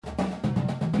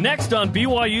Next on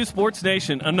BYU Sports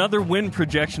Nation, another win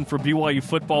projection for BYU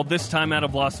football, this time out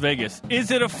of Las Vegas. Is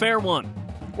it a fair one?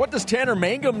 What does Tanner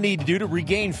Mangum need to do to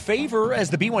regain favor as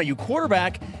the BYU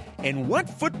quarterback? And what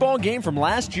football game from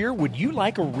last year would you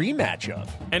like a rematch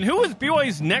of? And who is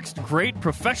BYU's next great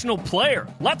professional player?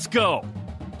 Let's go.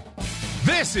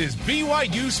 This is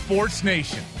BYU Sports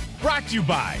Nation, brought to you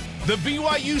by The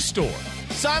BYU Store,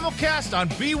 simulcast on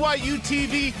BYU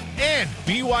TV and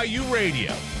BYU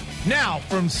Radio. Now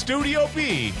from Studio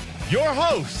B, your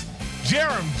hosts,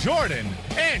 Jerem Jordan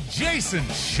and Jason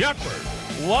Shepard.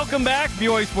 Welcome back.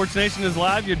 BYU Sports Nation is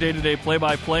live, your day-to-day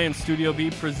play-by-play in Studio B,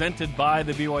 presented by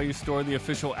The BYU Store, the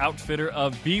official outfitter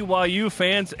of BYU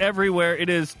fans everywhere.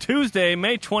 It is Tuesday,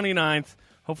 May 29th.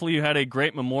 Hopefully you had a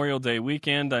great Memorial Day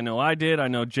weekend. I know I did. I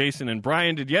know Jason and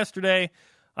Brian did yesterday.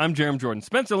 I'm Jerem Jordan.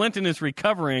 Spencer Linton is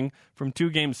recovering from 2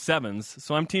 Game 7s,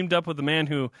 so I'm teamed up with the man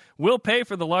who will pay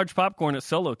for the large popcorn at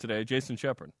Solo today, Jason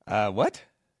Shepard. What?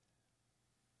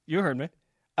 You heard me.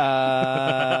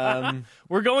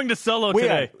 We're going to Solo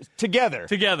today. Together.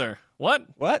 Together. What?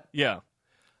 What? Yeah.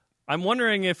 I'm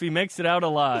wondering if he makes it out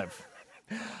alive.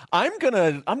 I'm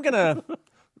gonna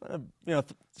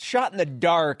shot in the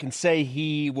dark and say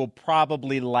he will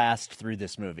probably last through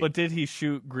this movie. But did he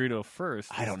shoot Greedo first?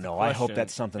 I don't know. I hope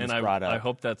that's something that's brought up. I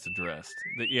hope that's addressed.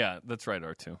 Yeah, that's right,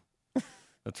 R2.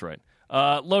 That's right.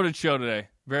 Loaded show today.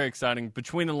 Very exciting.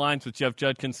 Between the Lines with Jeff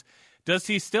Judkins. Does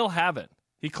he still have it?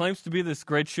 He claims to be this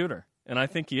great shooter, and I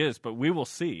think he is, but we will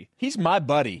see. He's my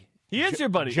buddy. He is your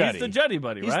buddy. Juddy. He's the Juddy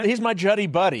buddy, right? He's my Juddy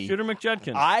buddy. Shooter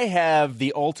McJudkins. I have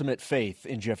the ultimate faith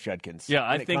in Jeff Judkins. Yeah,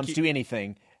 when it comes to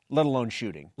anything, let alone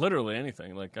shooting. Literally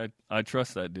anything. Like I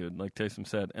trust that dude, like Taysom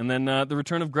said. And then the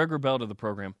return of Greg Wrubell to the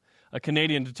program, a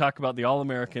Canadian, to talk about the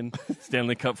All-American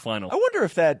Stanley Cup final. I wonder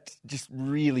if that just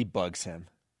really bugs him.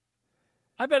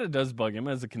 I bet it does bug him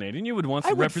as a Canadian. You would want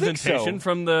some representation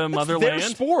from the That's motherland. Their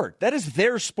sport. That is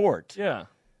their sport. Yeah.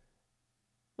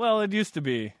 Well, it used to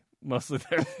be mostly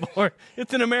their sport.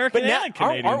 It's an American and a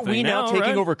Canadian aren't thing we now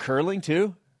taking over curling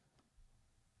too?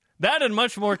 That and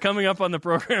much more coming up on the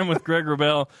program with Greg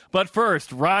Wrubell. But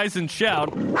first, rise and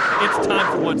shout. It's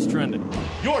time for What's Trending.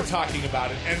 You're talking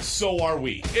about it, and so are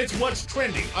we. It's What's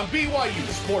Trending on BYU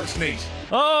Sports Nation.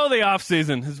 Oh, the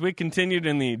offseason. As we continued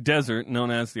in the desert known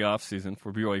as the offseason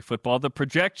for BYU football, the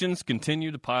projections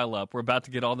continue to pile up. We're about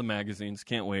to get all the magazines.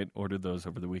 Can't wait. Ordered those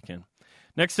over the weekend.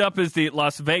 Next up is the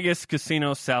Las Vegas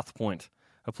Casino South Point,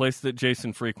 a place that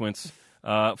Jason frequents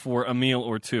for a meal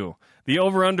or two. The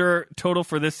over-under total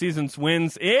for this season's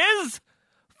wins is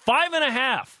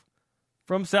 5.5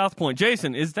 from South Point.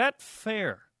 Jason, is that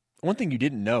fair? One thing you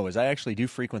didn't know is I actually do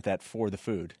frequent that for the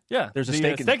food. Yeah. There's a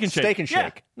steak and shake. Steak and shake.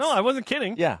 Yeah. No, I wasn't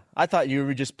kidding. Yeah. I thought you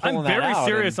were just pulling that out. I'm very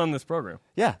serious on this program.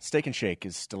 Yeah. Steak and shake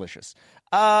is delicious.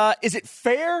 Is it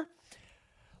fair?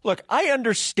 Look, I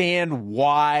understand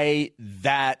why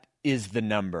that is the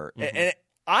number. Mm-hmm. And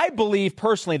I believe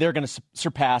personally they're going to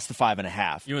surpass the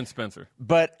 5.5. You and Spencer.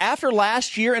 But after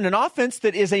last year and an offense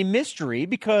that is a mystery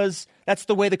because that's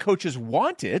the way the coaches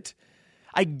want it,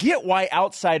 I get why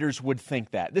outsiders would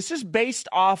think that. This is based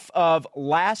off of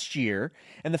last year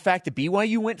and the fact that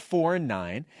BYU went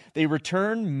 4-9. They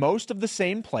returned most of the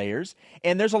same players,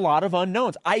 and there's a lot of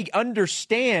unknowns. I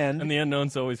understand. And the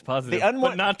unknown's always positive,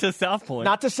 but not to South Point.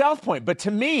 Not to South Point, but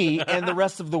to me and the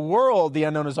rest of the world, the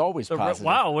unknown is always positive.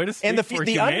 Wow, way to speak and the for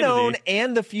humanity. Unknown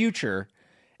and the future,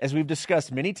 as we've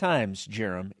discussed many times,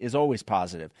 Jerem, is always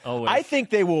positive. Always. I think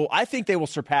they will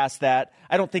surpass that.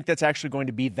 I don't think that's actually going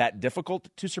to be that difficult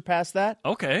to surpass that.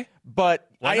 Okay. But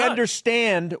Why I not?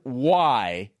 understand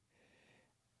why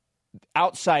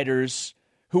outsiders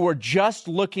who are just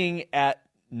looking at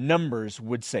numbers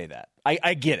would say that.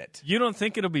 I get it. You don't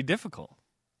think it'll be difficult?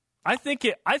 I think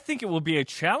it will be a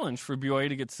challenge for BYU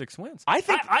to get 6 wins. I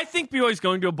think BYU is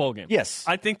going to a bowl game. Yes.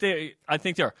 I think they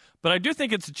are. But I do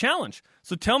think it's a challenge.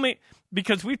 So tell me,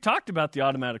 because we've talked about the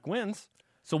automatic wins.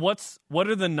 So what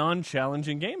are the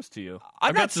non-challenging games to you?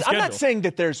 I'm not saying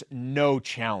that there's no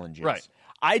challenges. Right.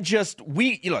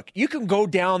 Look, you can go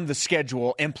down the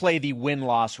schedule and play the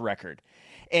win-loss record.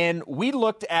 And we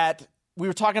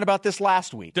were talking about this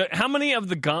last week. How many of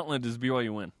the gauntlet does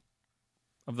BYU win?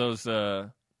 Of those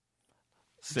 6?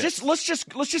 Let's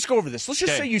just go over this. Let's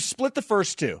just say you split the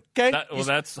first two. Okay.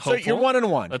 That's hopeful. So you're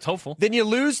 1-1. That's hopeful. Then you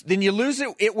lose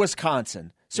at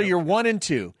Wisconsin. So you're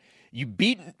 1-2. You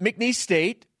beat McNeese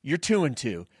State. You're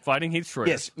 2-2. Fighting Heath Schroeder.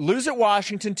 Yes. Lose at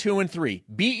Washington 2-3.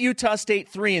 Beat Utah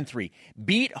State 3-3.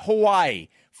 Beat Hawaii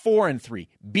 4-3.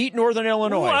 Beat Northern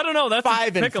Illinois. Ooh, I don't know. That's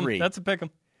 5-3. That's a pick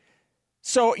 'em.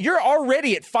 So you're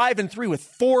already at 5-3 with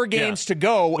 4 games to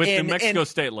go. With the Mexico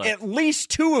State left. At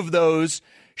least 2 of those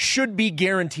should be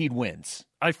guaranteed wins.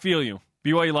 I feel you.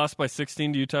 BYU lost by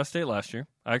 16 to Utah State last year.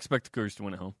 I expect the Cougars to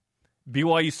win at home.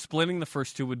 BYU splitting the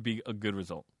first two would be a good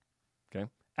result. Okay,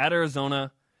 at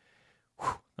Arizona,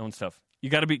 that one's tough. You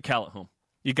got to beat Cal at home.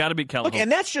 You got to beat Cal at home.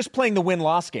 And that's just playing the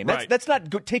win-loss game. That's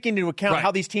not taking into account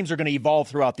how these teams are going to evolve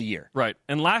throughout the year. Right.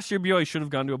 And last year, BYU should have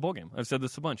gone to a bowl game. I've said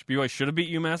this a bunch. BYU should have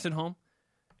beat UMass at home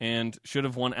and should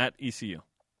have won at ECU.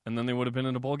 And then they would have been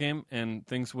in a bowl game, and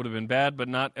things would have been bad, but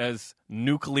not as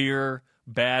nuclear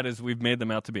bad as we've made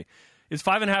them out to be. Is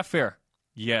 5.5 fair?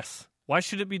 Yes. Why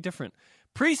should it be different?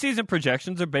 Preseason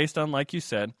projections are based on, like you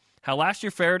said, how last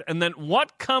year fared, and then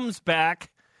what comes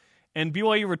back. And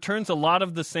BYU returns a lot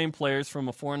of the same players from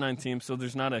a 4-9 team, so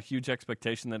there's not a huge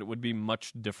expectation that it would be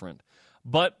much different.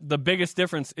 But the biggest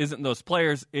difference isn't those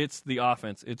players, it's the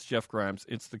offense. It's Jeff Grimes.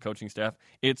 It's the coaching staff.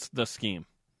 It's the scheme.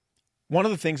 One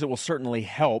of the things that will certainly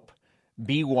help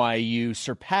BYU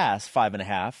surpass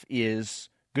 5.5 is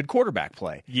good quarterback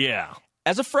play. Yeah.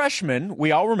 As a freshman,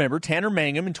 we all remember Tanner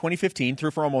Mangum in 2015 threw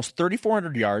for almost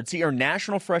 3,400 yards. He earned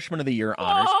National Freshman of the Year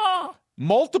honors.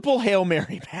 Multiple Hail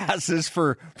Mary passes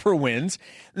for wins.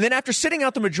 And then after sitting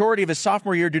out the majority of his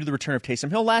sophomore year due to the return of Taysom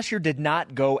Hill, last year did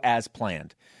not go as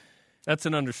planned. That's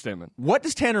an understatement. What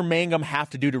does Tanner Mangum have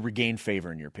to do to regain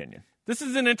favor, in your opinion? This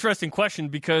is an interesting question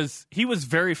because he was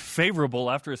very favorable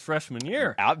after his freshman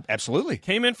year. Absolutely.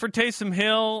 Came in for Taysom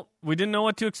Hill. We didn't know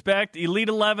what to expect. Elite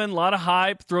 11, a lot of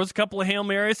hype. Throws a couple of Hail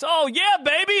Marys. Oh, yeah,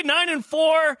 baby.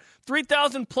 9-4,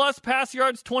 3,000-plus pass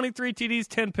yards, 23 TDs,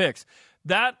 10 picks.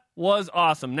 That was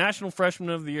awesome. National Freshman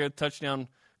of the Year, Touchdown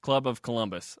Club of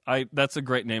Columbus. That's a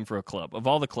great name for a club. Of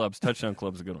all the clubs, Touchdown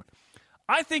Club is a good one.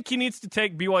 I think he needs to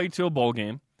take BYU to a bowl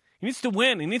game. He needs to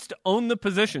win. He needs to own the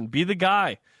position. Be the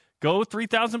guy. Go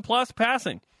 3,000-plus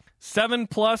passing.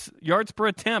 7-plus yards per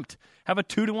attempt. Have a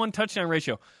 2-to-1 touchdown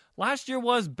ratio. Last year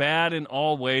was bad in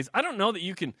all ways. I don't know that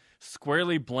you can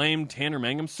squarely blame Tanner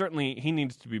Mangum. Certainly he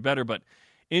needs to be better, but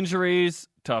injuries,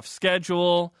 tough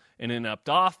schedule, an inept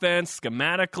offense,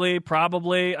 schematically,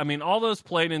 probably. I mean, all those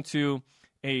played into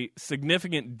a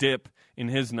significant dip in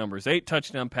his numbers. 8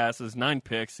 touchdown passes, 9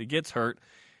 picks. He gets hurt.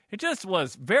 It just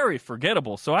was very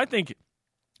forgettable. So I think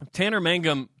if Tanner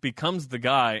Mangum becomes the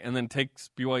guy and then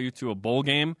takes BYU to a bowl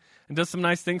game and does some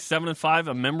nice things, 7-5,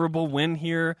 a memorable win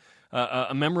here,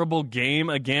 a memorable game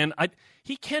again.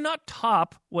 He cannot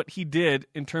top what he did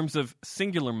in terms of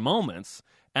singular moments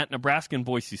at Nebraska and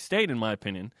Boise State, in my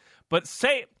opinion. But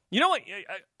you know what?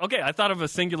 Okay, I thought of a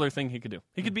singular thing he could do.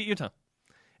 He could beat Utah.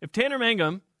 If Tanner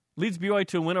Mangum leads BYU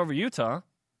to a win over Utah,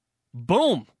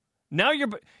 boom. Now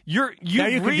you've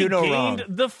regained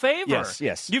the favor.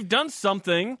 Yes. You've done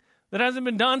something that hasn't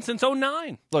been done since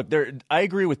 2009. Look, I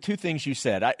agree with two things you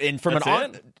said.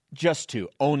 Just two,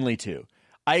 only two.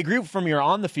 I agree from your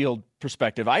on-the-field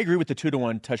perspective. I agree with the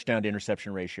 2-to-1 touchdown to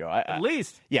interception ratio. At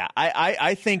least. Yeah,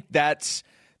 I think that's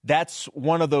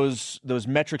one of those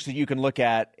metrics that you can look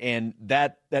at, and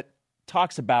that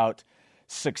talks about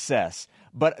success.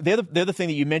 But the other thing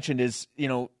that you mentioned is,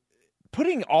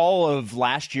 putting all of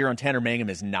last year on Tanner Mangum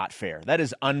is not fair. That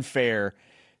is unfair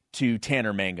to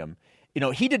Tanner Mangum.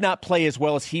 He did not play as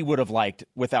well as he would have liked,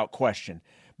 without question.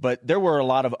 But there were a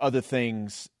lot of other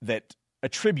things that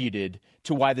attributed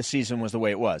to why the season was the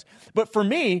way it was. But for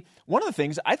me, one of the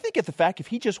things, I think the fact if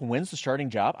he just wins the starting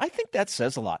job, I think that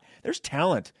says a lot. There's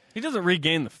talent. He doesn't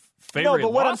regain the favor he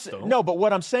lost, though. No, but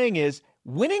what I'm saying is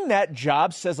winning that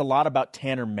job says a lot about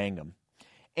Tanner Mangum.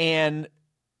 And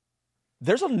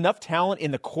there's enough talent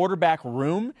in the quarterback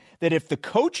room that if the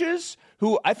coaches,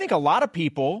 who I think a lot of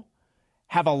people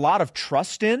have a lot of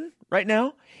trust in right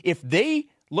now, if they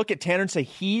look at Tanner and say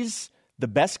he's the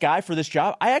best guy for this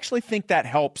job, I actually think that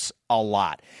helps a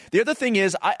lot. The other thing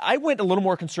is I went a little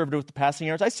more conservative with the passing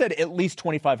yards. I said at least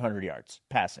 2,500 yards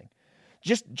passing.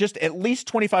 Just at least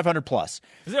 2,500 plus.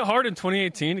 Is it hard in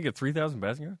 2018 to get 3,000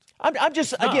 passing yards?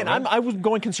 I was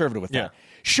going conservative with that.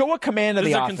 Show a command of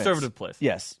the offense. This is a conservative place.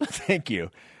 Yes, thank you.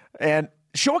 And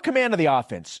show a command of the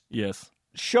offense. Yes.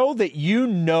 Show that you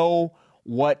know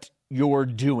what you're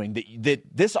doing, that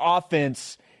this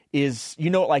offense is,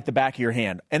 it like the back of your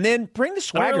hand. And then bring the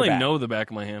swagger back. I don't really know the back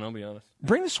of my hand, I'll be honest.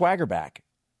 Bring the swagger back.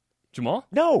 Jamal?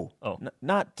 No. Oh.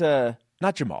 Not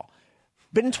Jamal.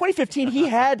 But in 2015,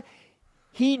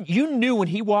 you knew when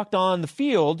he walked on the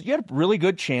field, you had a really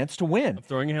good chance to win. I'm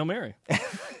throwing a Hail Mary.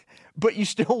 But you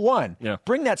still won. Yeah.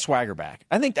 Bring that swagger back.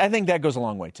 I think that goes a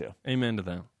long way, too. Amen to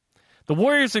that. The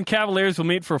Warriors and Cavaliers will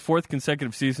meet for a 4th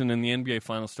consecutive season in the NBA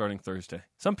Finals starting Thursday.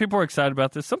 Some people are excited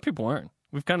about this. Some people aren't.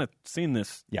 We've kind of seen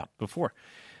this before.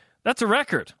 That's a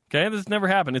record, okay? This has never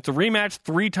happened. It's a rematch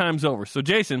 3 times over. So,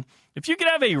 Jason, if you could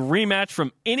have a rematch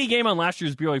from any game on last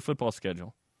year's BYU football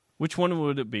schedule, Which one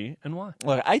would it be and why?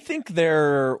 Look, I think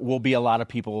there will be a lot of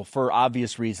people, for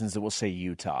obvious reasons, that will say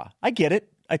Utah. I get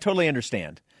it. I totally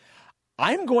understand.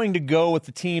 I'm going to go with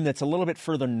the team that's a little bit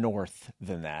further north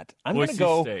than that. I'm going to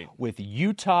go with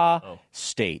Utah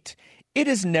State. It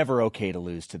is never okay to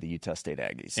lose to the Utah State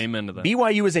Aggies. Amen to that.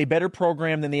 BYU is a better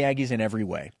program than the Aggies in every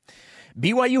way.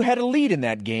 BYU had a lead in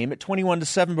that game at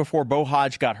 21-7 before Bo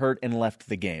Hodge got hurt and left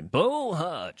the game. Bo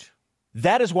Hodge.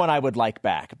 That is what I would like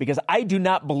back because I do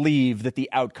not believe that the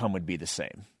outcome would be the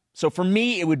same. So for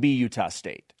me, it would be Utah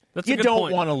State. You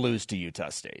don't want to lose to Utah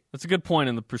State. That's a good point.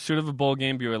 In the pursuit of a bowl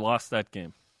game, BYU lost that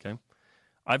game. Okay,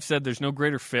 I've said there's no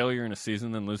greater failure in a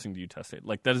season than losing to Utah State.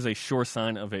 Like, that is a sure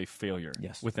sign of a failure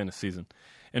within a season.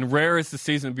 And rare is the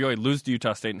season BYU loses to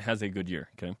Utah State and has a good year.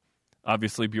 Okay,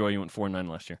 obviously BYU went 4-9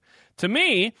 last year. To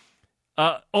me,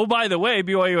 by the way,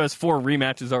 BYU has 4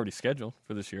 rematches already scheduled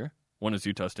for this year. One is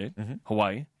Utah State,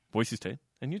 Hawaii, Boise State,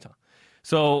 and Utah.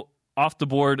 So off the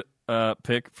board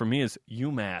pick for me is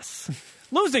UMass.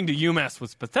 Losing to UMass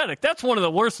was pathetic. That's one of the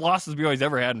worst losses BYU's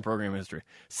ever had in program history.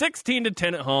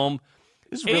 16-10 at home.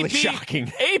 This is really shocking.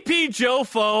 AP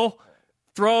Jofo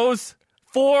throws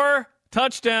 4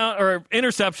 touchdown or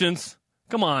interceptions.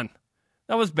 Come on.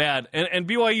 That was bad. And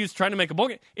BYU's trying to make a bowl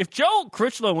game. If Joe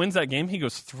Critchlow wins that game, he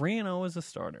goes 3-0 as a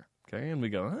starter. Okay, and we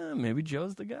go, maybe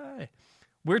Joe's the guy.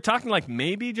 We're talking like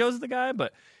maybe Joe's the guy,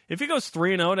 but if he goes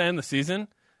 3-0 to end the season,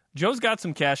 Joe's got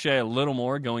some cachet a little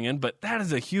more going in, but that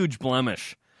is a huge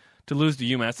blemish to lose to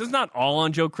UMass. It's not all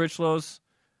on Joe Critchlow's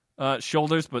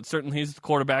shoulders, but certainly he's the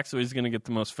quarterback, so he's going to get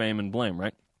the most fame and blame,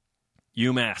 right?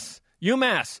 UMass.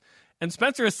 And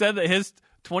Spencer has said that his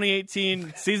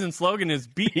 2018 season slogan is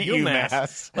Beat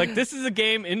UMass. Like, this is a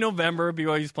game in November.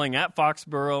 BYU's playing at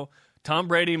Foxborough. Tom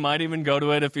Brady might even go to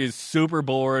it if he's super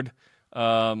bored.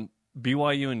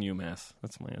 BYU and UMass.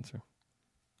 That's my answer.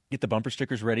 Get the bumper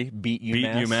stickers ready. Beat UMass. Beat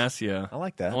UMass, yeah. I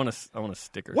like that. I want a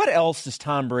sticker. What else is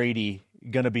Tom Brady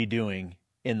going to be doing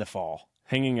in the fall?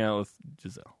 Hanging out with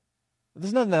Giselle.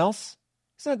 There's nothing else.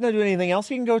 He's not going to do anything else.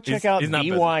 He can go check out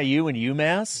BYU and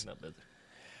UMass. He's not busy.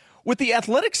 With the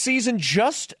athletic season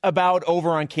just about over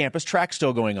on campus, track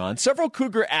still going on, several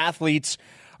Cougar athletes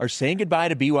are saying goodbye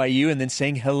to BYU and then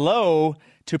saying hello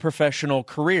to professional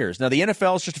careers. Now, the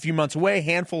NFL is just a few months away, a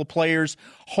handful of players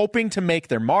hoping to make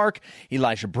their mark.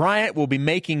 Elijah Bryant will be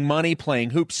making money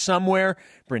playing hoops somewhere.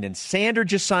 Brendan Sander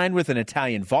just signed with an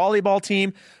Italian volleyball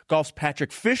team. Golf's Patrick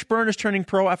Fishburne is turning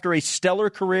pro after a stellar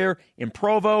career in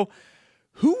Provo.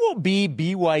 Who will be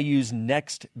BYU's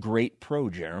next great pro,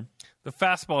 Jerem? The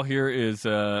fastball here is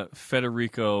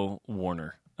Federico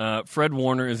Warner. Fred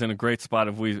Warner is in a great spot,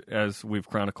 as we've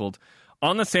chronicled,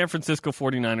 on the San Francisco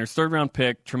 49ers, third-round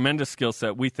pick, tremendous skill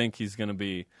set. We think he's going to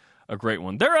be a great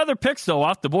one. There are other picks, though,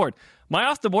 off the board. My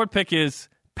off-the-board pick is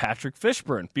Patrick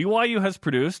Fishburne. BYU has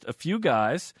produced a few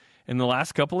guys in the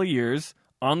last couple of years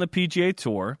on the PGA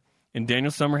Tour, in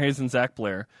Daniel Summerhays and Zach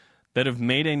Blair, that have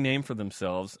made a name for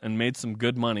themselves and made some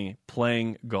good money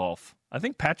playing golf. I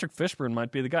think Patrick Fishburne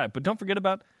might be the guy. But don't forget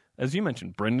about, as you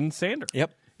mentioned, Brendan Sander.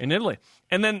 Yep. In Italy.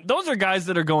 And then those are guys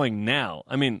that are going now.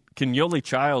 I mean, can Yoli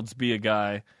Childs be a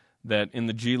guy that in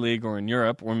the G League or in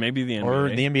Europe or maybe the NBA, or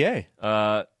the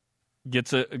NBA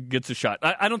gets a shot?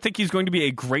 I don't think he's going to be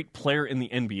a great player in the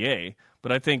NBA,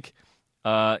 but I think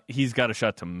he's got a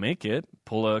shot to make it,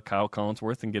 pull a Kyle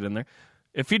Collinsworth and get in there.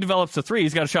 If he develops a 3,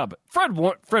 he's got a shot. But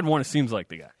Fred Warner seems like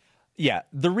the guy. Yeah,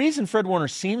 the reason Fred Warner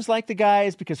seems like the guy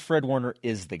is because Fred Warner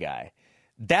is the guy.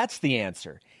 That's the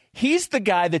answer. He's the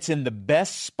guy that's in the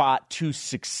best spot to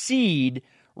succeed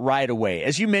right away.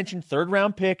 As you mentioned,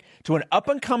 third-round pick to an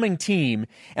up-and-coming team,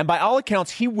 and by all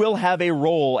accounts, he will have a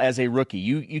role as a rookie.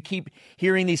 You keep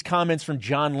hearing these comments from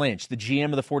John Lynch, the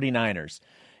GM of the 49ers,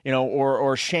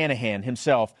 or Shanahan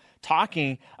himself,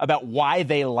 talking about why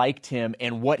they liked him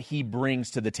and what he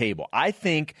brings to the table. I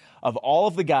think of all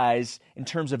of the guys, in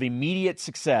terms of immediate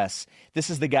success, this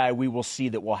is the guy we will see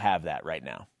that will have that right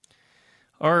now.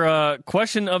 Our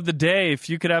question of the day, if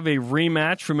you could have a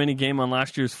rematch from any game on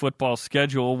last year's football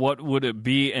schedule, what would it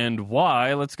be and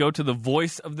why? Let's go to the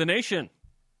voice of the nation.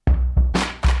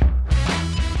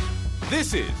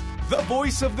 This is the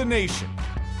voice of the nation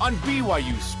on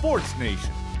BYU Sports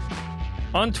Nation.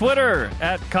 On Twitter,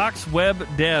 at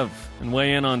CoxWebDev, and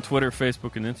weigh in on Twitter,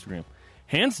 Facebook, and Instagram.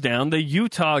 Hands down, the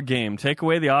Utah game. Take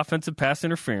away the offensive pass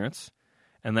interference,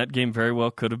 and that game very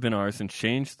well could have been ours and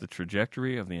changed the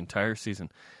trajectory of the entire season.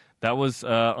 That was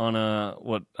on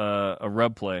a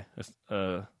rub play,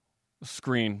 a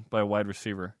screen by a wide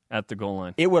receiver at the goal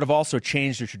line. It would have also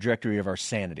changed the trajectory of our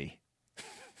sanity.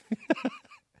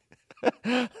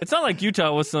 It's not like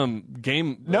Utah was some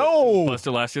game No.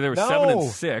 buster last year. They were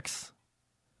 7-6.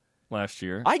 last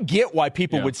year. I get why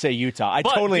people would say Utah. I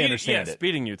totally understand it.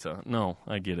 Beating Utah. No,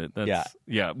 I get it. That's,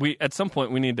 yeah. We at some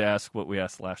point we need to ask what we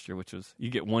asked last year, which was you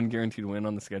get one guaranteed win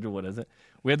on the schedule. What is it?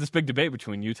 We had this big debate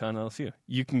between Utah and LSU.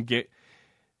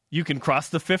 You can cross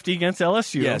the 50 against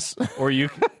LSU. Yes. Or you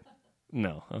can.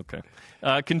 No. Okay.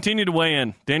 Continue to weigh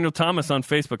in. Daniel Thomas on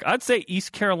Facebook. I'd say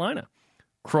East Carolina.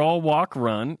 Crawl, walk,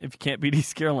 run. If you can't beat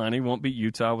East Carolina, you won't beat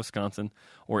Utah, Wisconsin,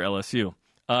 or LSU.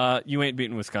 You ain't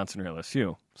beating Wisconsin or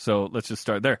LSU. So let's just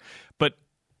start there. But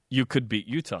you could beat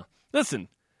Utah. Listen,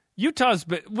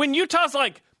 when Utah's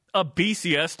like a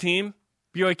BCS team,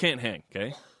 BYU can't hang,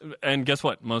 okay? And guess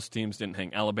what? Most teams didn't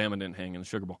hang. Alabama didn't hang in the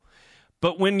Sugar Bowl.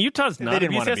 But when Utah's not a BCS team... They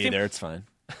didn't want to be there. It's fine.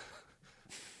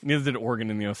 Neither did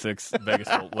Oregon in the 06, Vegas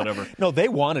Bowl, whatever. No, they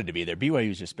wanted to be there.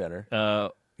 BYU's just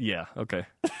better. Yeah, okay.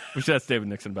 We should ask David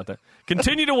Nixon about that.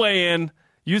 Continue to weigh in.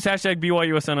 Use hashtag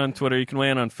BYUSN on Twitter. You can weigh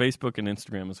in on Facebook and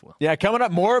Instagram as well. Yeah, coming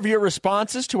up, more of your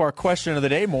responses to our question of the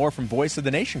day. More from Voice of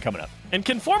the Nation coming up. And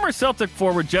can former Celtic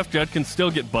forward Jeff Judkins still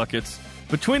get buckets?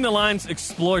 Between the Lines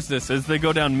explores this as they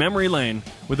go down memory lane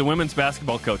with the women's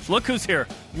basketball coach. Look who's here.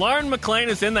 Lauren McLean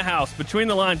is in the house. Between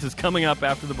the Lines is coming up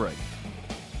after the break.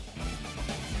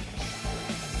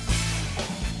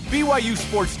 BYU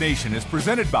Sports Nation is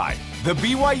presented by The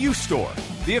BYU Store,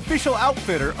 the official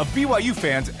outfitter of BYU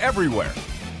fans everywhere.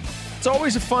 It's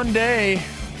always a fun day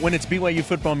when it's BYU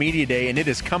Football Media Day, and it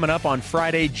is coming up on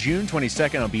Friday, June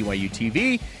 22nd on BYU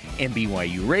TV and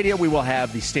BYU Radio. We will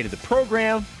have the state of the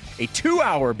program, a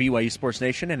 2-hour BYU Sports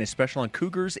Nation, and a special on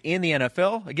Cougars and the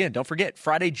NFL. Again, don't forget,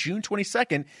 Friday, June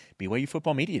 22nd, BYU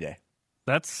Football Media Day.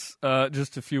 That's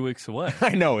just a few weeks away.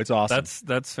 I know, it's awesome.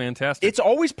 That's fantastic. It's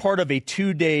always part of a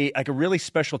 2-day, like a really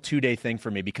special 2-day thing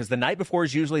for me, because the night before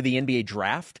is usually the NBA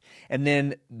draft, and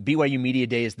then BYU Media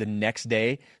Day is the next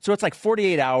day. So it's like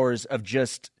 48 hours of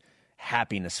just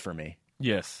happiness for me.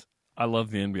 Yes, I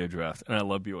love the NBA draft, and I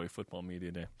love BYU Football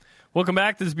Media Day. Welcome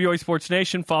back. This is BYU Sports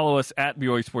Nation. Follow us at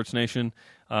BYU Sports Nation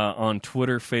on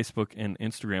Twitter, Facebook, and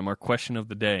Instagram. Our question of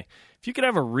the day. If you could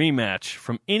have a rematch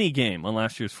from any game on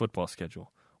last year's football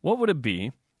schedule, what would it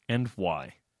be and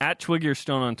why? At Twiggy or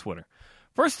Stone on Twitter.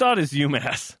 First thought is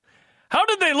UMass. How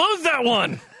did they lose that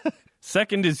one?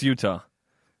 Second is Utah.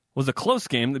 Was a close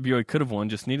game that BYU could have won,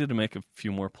 just needed to make a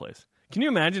few more plays. Can you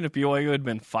imagine if BYU had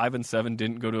been 5-7,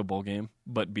 didn't go to a bowl game,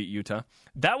 but beat Utah?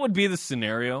 That would be the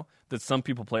scenario that some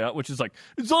people play out, which is like,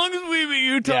 as long as we beat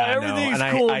Utah, everything's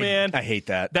cool, man. I hate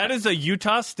that. That is a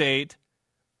Utah State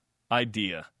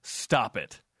idea. Stop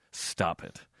it. Stop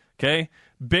it. Okay?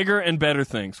 Bigger and better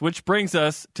things, which brings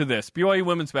us to this. BYU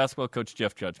women's basketball coach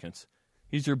Jeff Judkins.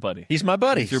 He's your buddy. He's my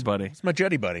buddy. He's your buddy. He's my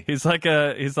Juddy buddy. He's like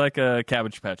a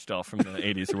Cabbage Patch doll from the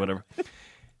 80s or whatever.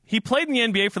 He played in the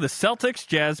NBA for the Celtics,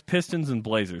 Jazz, Pistons, and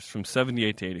Blazers from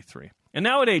 78 to 83. And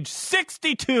now at age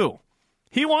 62,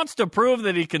 he wants to prove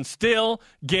that he can still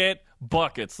get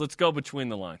buckets. Let's go Between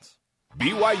the Lines.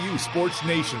 BYU Sports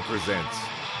Nation presents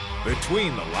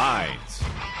Between the Lines.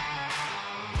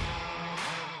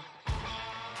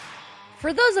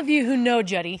 For those of you who know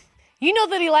Juddy, you know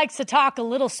that he likes to talk a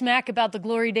little smack about the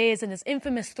glory days and his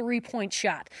infamous three-point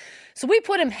shot. So we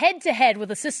put him head-to-head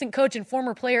with assistant coach and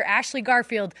former player Ashley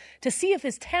Garfield to see if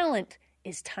his talent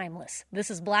is timeless. This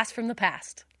is Blast from the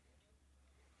Past.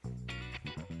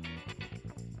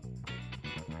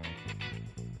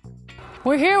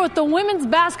 We're here with the women's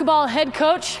basketball head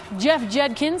coach, Jeff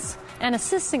Judkins, and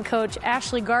assistant coach,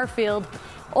 Ashley Garfield.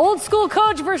 Old school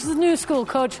coach versus new school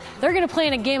coach. They're going to play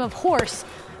in a game of horse.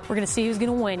 We're going to see who's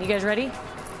going to win. You guys ready?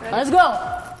 Let's go.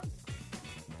 All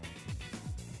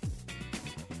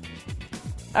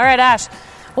right, Ash.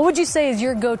 What would you say is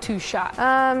your go-to shot?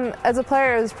 As a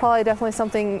player, it was probably definitely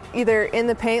something either in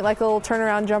the paint, like a little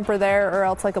turnaround jumper there, or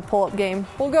else like a pull-up game.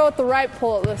 We'll go with the right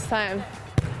pull-up this time.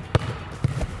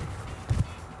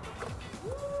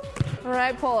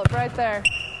 Right pull-up, right there.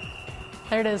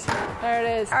 There it is. There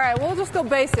it is. All right, we'll just go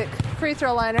basic. Free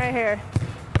throw line right here.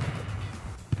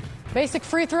 Basic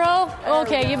free throw?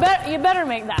 Okay, you better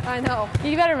make that. I know.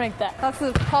 You better make that. That's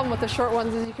the problem with the short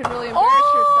ones is you can really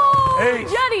embarrass yourself.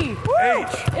 Juddy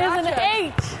is an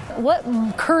H. What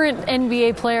current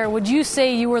NBA player would you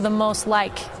say you were the most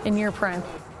like in your prime?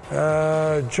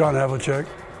 John Havlicek.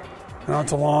 Now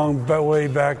it's a long way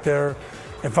back there.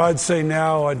 If I'd say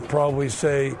now, I'd probably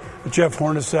say Jeff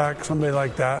Hornacek, somebody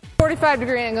like that.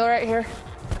 45-degree angle right here.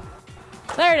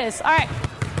 There it is. All right.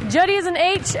 Juddy is an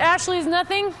H. Ashley is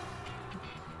nothing.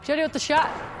 Juddy with the shot.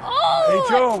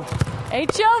 H.O.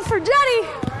 H.O. for Juddy.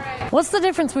 What's the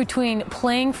difference between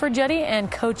playing for Juddy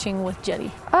and coaching with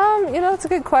Juddy? It's a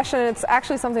good question. It's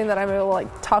actually something that I'm able to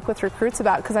talk with recruits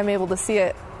about because I'm able to see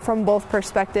it from both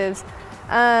perspectives.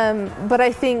 But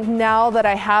I think now that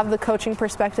I have the coaching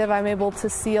perspective, I'm able to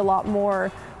see a lot more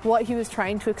what he was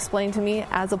trying to explain to me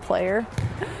as a player.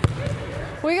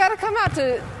 We got to come out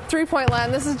to three-point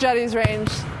land. This is Juddy's range,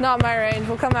 not my range.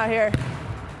 We'll come out here.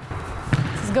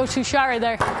 This is a go-to shot right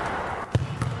there.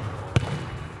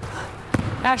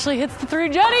 Ashley hits the three.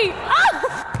 Juddy!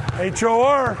 Ah!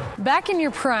 HOR. Back in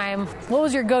your prime, what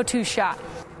was your go-to shot?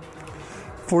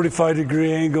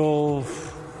 45-degree angle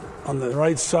on the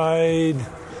right side,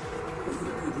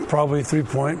 probably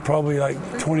three-point, probably like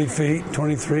 20 feet,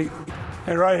 23.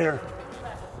 And right here.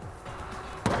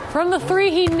 From the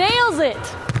three, he nails it.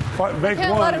 Make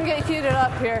Can't one. let him get heated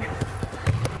up here.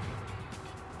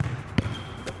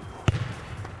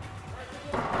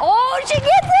 Oh, she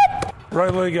gets it!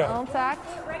 Right leg up. Contact.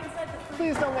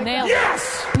 Please don't make Nails.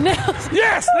 Yes! Nails.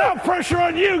 Yes! Now pressure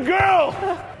on you, girl!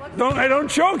 Don't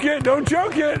choke it. Don't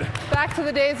choke it. Back to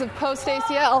the days of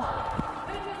post-ACL.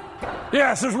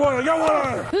 Yes, there's one. I got one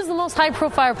on her. Who's the most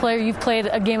high-profile player you've played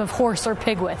a game of horse or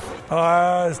pig with?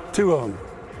 Two of them.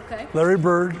 Okay. Larry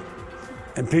Bird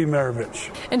and Pete Maravich.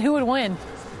 And who would win?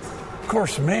 Of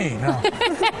course, me. No.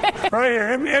 Right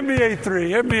here,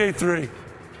 NBA 3.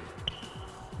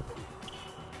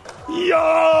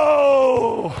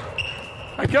 Yo!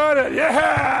 I got it.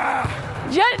 Yeah!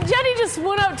 Jenny just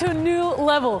went up to a new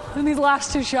level in these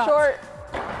last two shots. Short.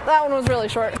 That one was really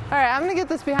short. All right, I'm going to get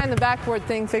this behind the backboard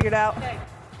thing figured out. Okay.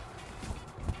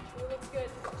 Looks good.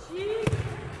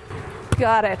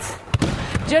 Got it.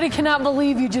 Jenny cannot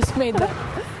believe you just made that.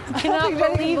 I don't think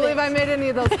Jenny can believe I made any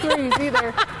of those threes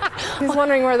either. He's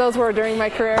wondering where those were during my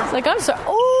career. It's like, I'm sorry.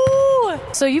 Ooh!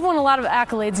 So you've won a lot of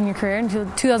accolades in your career. In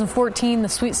 2014, the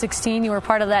Sweet 16, you were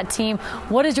part of that team.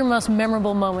 What is your most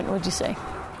memorable moment, would you say?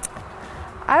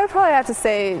 I would probably have to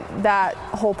say that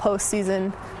whole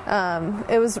postseason.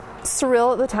 It was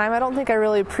surreal at the time. I don't think I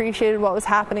really appreciated what was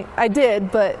happening. I did,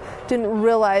 but didn't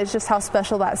realize just how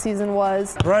special that season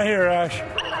was. Right here, Ash.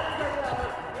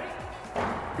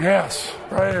 Yes,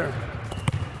 right here.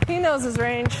 He knows his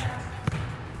range.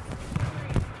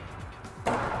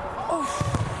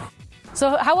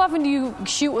 So how often do you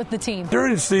shoot with the team?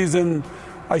 During the season,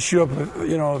 I shoot up,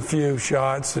 a few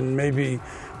shots, and maybe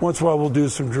once in a while we'll do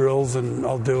some drills, and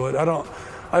I'll do it. I don't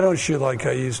shoot like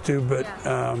I used to, but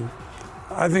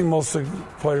I think most of the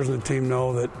players on the team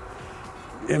know that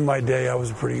in my day I was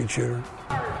a pretty good shooter.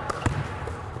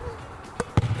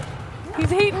 He's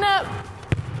heating up.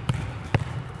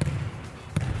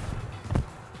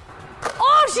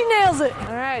 Oh, she nails it.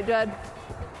 All right, Judd.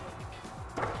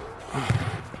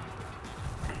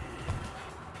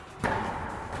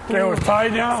 Okay, we're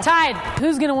tied now? Tied.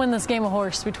 Who's going to win this game of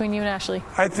horse between you and Ashley?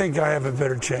 I think I have a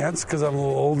better chance because I'm a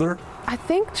little older. I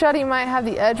think Juddy might have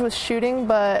the edge with shooting,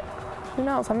 but who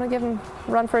knows? I'm going to give him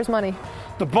a run for his money.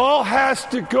 The ball has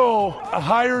to go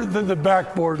higher than the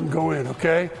backboard and go in,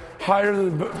 okay? Higher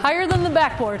than the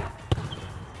backboard.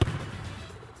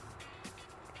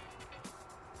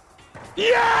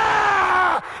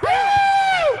 Yeah!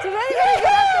 Did anybody get up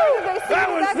there? Did they see That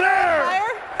the was backboard there!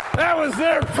 higher? That was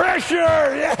their pressure!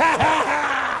 Yeah!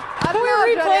 I don't know,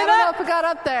 replay Juddy. I don't that? know if it got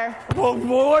up there. Well,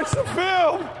 watch the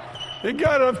film. It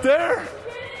got up there.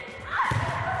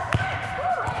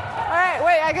 All right,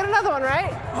 wait. I got another one,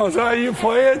 right? Oh, is that how you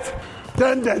play it?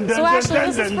 Dun, dun, dun, So, dun, Ashley, dun,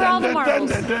 this is dun, for all dun, the dun, marbles.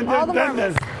 dun, dun, All the dun,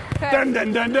 marbles. dun, Okay. dun,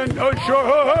 dun, dun, dun. Oh,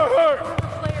 sure.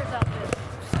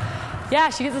 Yeah,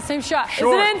 she gets the same shot.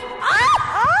 Short. Is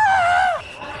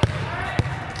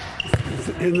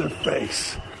it in? It's in their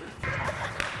face.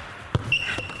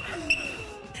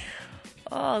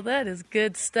 Oh, that is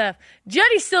good stuff.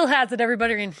 Juddy still has it,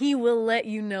 everybody, and he will let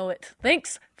you know it.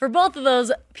 Thanks for both of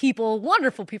those people,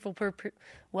 wonderful people.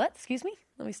 What? Excuse me?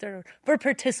 Let me start over. For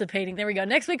participating. There we go.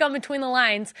 Next week on Between the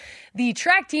Lines, the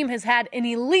track team has had an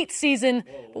elite season.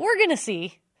 But we're going to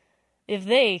see if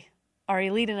they are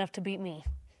elite enough to beat me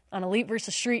on Elite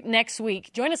versus Street next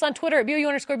week. Join us on Twitter at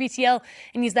BYU_BTL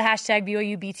and use the hashtag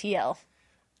BYUBTL.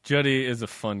 Juddy is a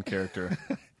fun character.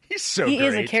 He's so He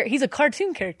great. is he's a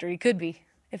cartoon character. He could be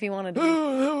if he wanted to be.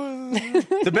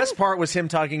 The best part was him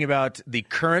talking about the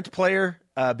current player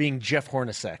being Jeff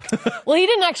Hornacek. Well, he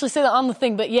didn't actually say that on the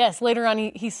thing, but yes, later on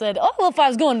he said, oh, well, if I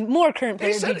was going more current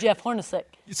player, it'd be Jeff Hornacek.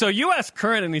 So you asked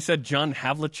current, and he said John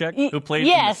Havlicek, who played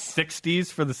yes. in the 60s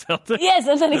for the Celtics. Yes,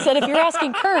 and then he said, if you're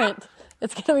asking current,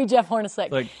 it's going to be Jeff Hornacek.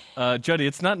 Like, Juddy,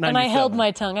 it's not 97. And I held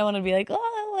my tongue. I wanted to be like,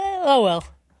 oh well.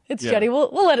 It's Juddy.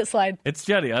 We'll let it slide. It's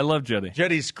Juddy. I love Juddy.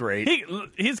 Juddy's great.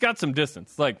 He's got some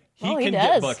distance. Like, he can does.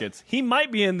 get buckets. He might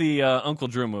be in the Uncle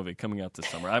Drew movie coming out this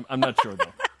summer. I'm not sure,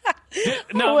 though.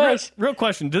 Now, real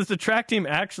question. Does the track team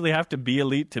actually have to be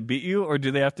elite to beat you, or do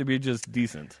they have to be just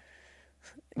decent?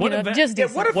 What event? Just Yeah,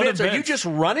 decent. what events? Are you events? just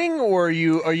running, or are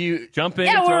you Jumping?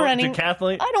 Yeah, we're throwing, running.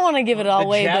 Decathlete? I don't want to give it all The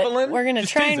away, javelin? but we're going to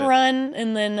Just try tease and it. run,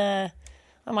 and then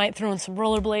I might throw in some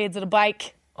rollerblades at a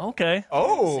bike. Okay. See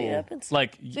Oh, what happens.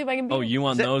 Like, See if I can beat oh, it. you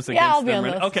on those? Yeah, against I'll be them on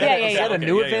running? those. Okay. Yeah, okay, yeah, is that a okay,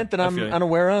 new yeah, event yeah. that I I'm feel you.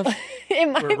 unaware of? It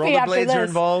might Where be after rollerblades this. are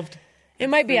involved? It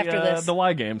might be after this. The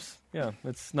Y Games. Yeah,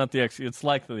 it's not the X. It's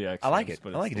like the X. I like Games, it.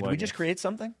 but I like it's it. the Did Y we just Games. create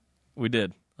something? We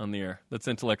did on the air. That's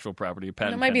intellectual property.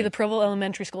 Patent It might be the pending. Provo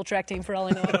Elementary School track team for all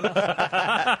I know. I don't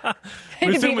know. We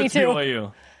They assume beat me it's too.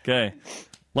 BYU. Okay.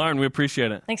 Lauren, we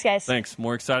appreciate it. Thanks, guys. Thanks.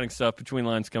 More exciting stuff between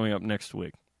lines coming up next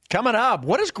week. Coming up,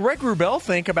 what does Greg Wrubell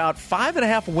think about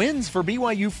 5.5 wins for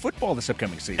BYU football this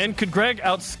upcoming season? And could Greg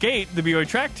outskate the BYU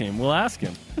track team? We'll ask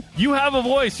him. You have a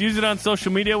voice. Use it on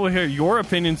social media. We'll hear your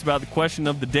opinions about the question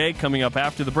of the day coming up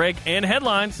after the break and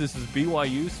headlines. This is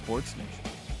BYU Sports Nation.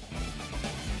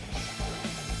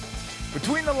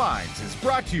 Between the Lines is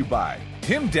brought to you by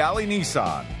Tim Daly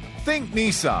Nissan. Think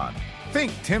Nissan.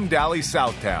 Think Tim Daly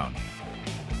Southtown.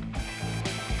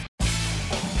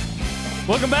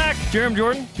 Welcome back. Jeremy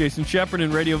Jordan, Jason Shepard,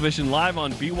 and Radio Vision live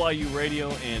on BYU Radio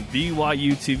and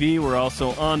BYU TV. We're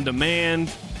also on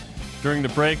demand. During the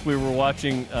break, we were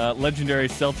watching legendary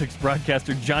Celtics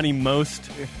broadcaster Johnny Most,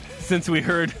 since we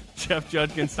heard Jeff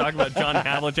Judkins talk about John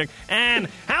Havlicek. And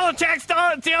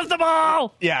Havlicek steals the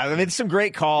ball! Yeah, I mean, some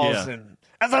great calls. Yeah. And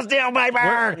that's a steal my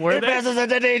bird. Were It they? passes it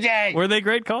to DJ. Were they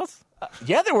great calls?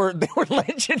 Yeah, they were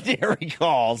legendary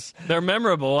calls. They're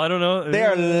memorable. I don't know. They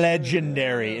are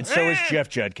legendary, and so is Jeff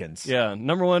Judkins. Yeah,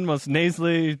 number one most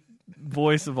nasally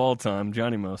voice of all time,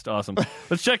 Johnny Most. Awesome.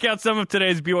 Let's check out some of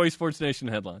today's BYU Sports Nation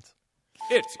headlines.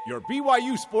 It's your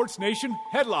BYU Sports Nation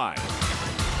headline.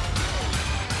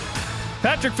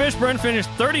 Patrick Fishburne finished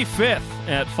 35th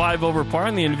at 5 over par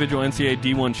in the individual NCAA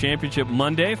D1 championship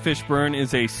Monday. Fishburne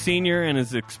is a senior and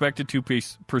is expected to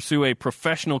pursue a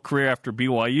professional career after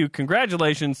BYU.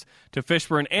 Congratulations to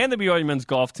Fishburne and the BYU men's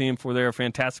golf team for their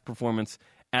fantastic performance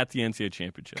at the NCAA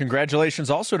championship. Congratulations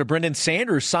also to Brendan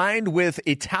Sanders, signed with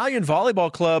Italian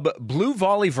volleyball club Blue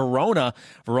Volley Verona.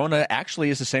 Verona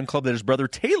actually is the same club that his brother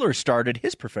Taylor started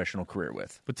his professional career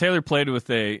with. But Taylor played with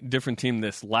a different team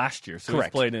this last year, so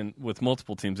Correct. he's played with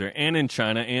multiple teams there, and in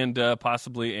China, and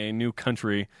possibly a new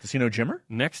country Does he know Jimmer?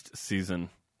 next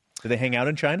season. Do they hang out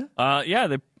in China?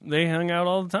 Yeah, they hung out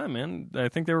all the time, man. I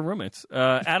think they were roommates.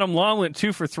 Adam Law went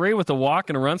 2 for 3 with a walk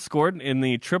and a run scored in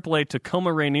the AAA Tacoma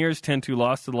Rainiers 10-2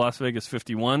 loss to the Las Vegas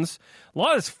 51s.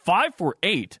 Law is 5 for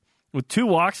 8 with 2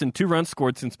 walks and 2 runs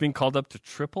scored since being called up to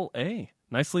AAA.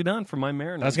 Nicely done for my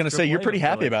Mariners. I was going to say, you're pretty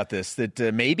happy about this, that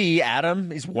maybe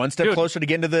Adam is one step closer to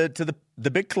getting to the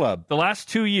big club. The last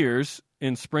 2 years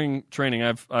in spring training,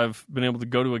 I've been able to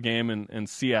go to a game and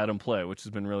see Adam play, which has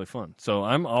been really fun. So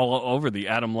I'm all over the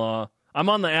Adam Law. I'm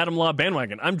on the Adam Law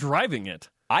bandwagon. I'm driving it.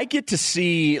 I get to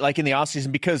see, like in the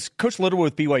offseason, because Coach Littlewood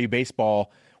with BYU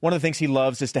Baseball, one of the things he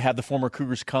loves is to have the former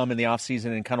Cougars come in the offseason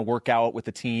and kind of work out with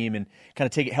the team and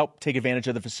kind of help take advantage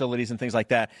of the facilities and things like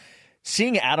that.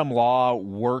 Seeing Adam Law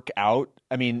work out,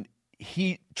 I mean,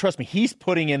 trust me, he's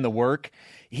putting in the work.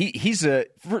 First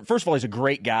of all, he's a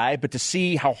great guy, but to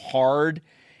see how hard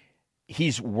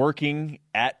he's working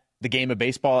at the game of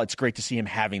baseball, it's great to see him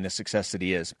having the success that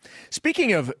he is.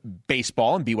 Speaking of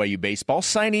baseball and BYU baseball,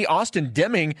 signee Austin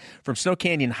Deming from Snow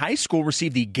Canyon High School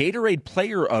received the Gatorade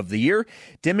Player of the Year.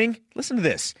 Deming, listen to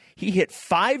this. He hit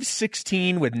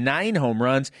 .516 with 9 home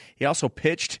runs. He also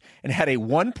pitched and had a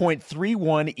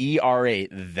 1.31 ERA.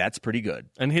 That's pretty good.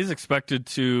 And he's expected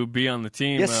to be on the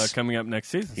team Yes. coming up next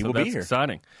season. He so will be that's here.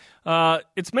 exciting.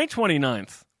 It's May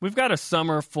 29th. We've got a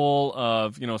summer full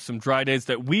of some dry days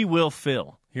that we will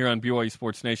fill here on BYU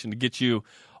Sports Nation to get you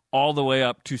all the way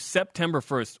up to September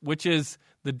 1st, which is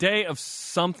the day of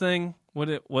something. What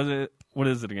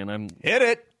is it again? Hit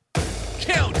it.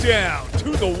 Countdown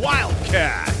to the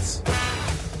Wildcats.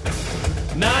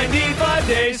 95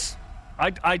 days. I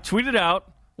tweeted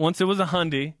out once it was a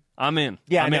hundy. I'm in.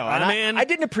 Yeah, I'm I know. In. And I'm in. I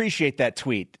didn't appreciate that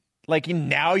tweet. Like,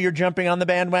 now you're jumping on the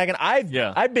bandwagon.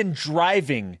 I've been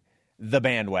driving the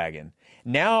bandwagon.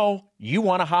 Now you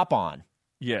want to hop on.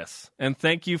 Yes, and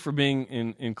thank you for being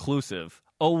inclusive.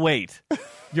 Oh, wait,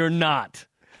 you're not.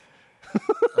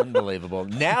 Unbelievable.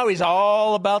 Now he's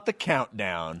all about the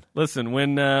countdown. Listen,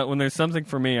 when there's something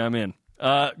for me, I'm in.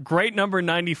 Great number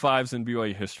 95s in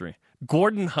BYU history.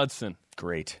 Gordon Hudson.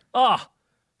 Great.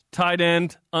 Tight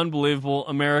end, unbelievable,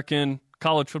 American,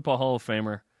 college football Hall of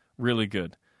Famer, really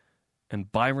good.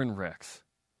 And Byron Rex.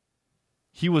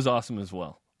 He was awesome as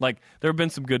well. Like, there have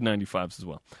been some good 95s as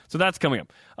well. So that's coming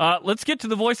up. Let's get to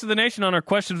the voice of the nation on our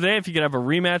question today. If you could have a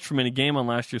rematch from any game on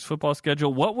last year's football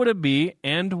schedule, what would it be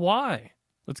and why?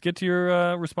 Let's get to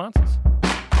your responses.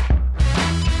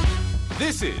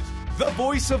 This is the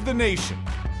voice of the nation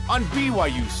on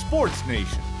BYU Sports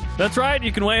Nation. That's right.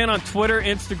 You can weigh in on Twitter,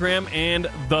 Instagram, and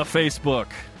the Facebook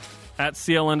at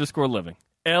CL_living.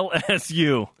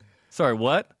 LSU. Sorry,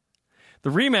 what?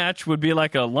 The rematch would be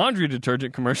like a laundry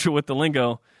detergent commercial with the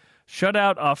lingo, shut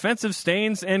out offensive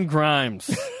stains and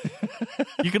Grimes.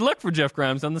 You could look for Jeff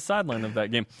Grimes on the sideline of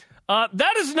that game.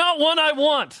 That is not one I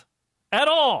want at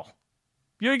all.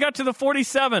 You got to the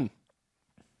 47.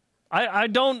 I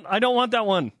don't want that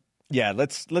one. Yeah,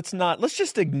 let's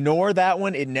just ignore that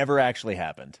one. It never actually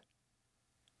happened.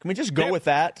 Can we just go with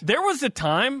that? There was a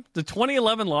time, the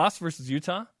 2011 loss versus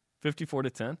Utah,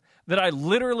 54-10, that I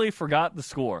literally forgot the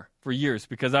score for years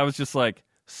because I was just like,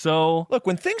 look,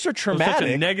 when things are traumatic, such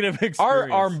a negative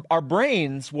experience. Our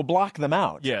brains will block them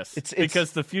out. Yes, it's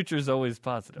because the future is always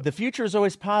positive. The future is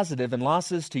always positive, and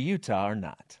losses to Utah are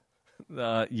not.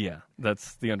 Yeah,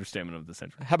 that's the understatement of the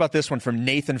century. How about this one from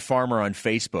Nathan Farmer on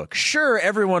Facebook? Sure,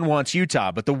 everyone wants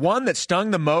Utah, but the one that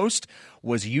stung the most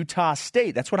was Utah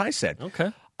State. That's what I said.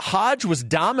 Okay. Hodge was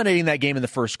dominating that game in the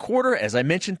first quarter. As I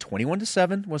mentioned,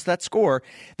 21-7 was that score.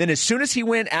 Then as soon as he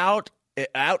went out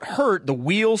hurt, the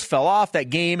wheels fell off. That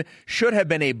game should have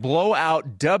been a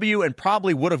blowout W and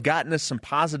probably would have gotten us some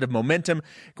positive momentum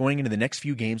going into the next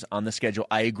few games on the schedule.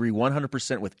 I agree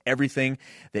 100% with everything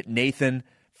that Nathan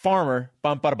Farmer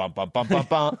on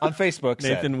Facebook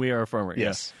said. Nathan, we are a farmer.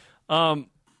 Yes.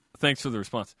 Thanks for the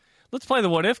response. Let's play the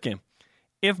what-if game.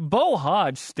 If Bo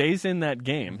Hodge stays in that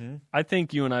game, I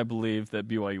think you and I believe that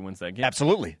BYU wins that game.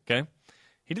 Absolutely. Okay?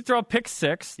 He did throw a pick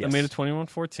six that Yes. made it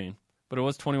 21-14, but it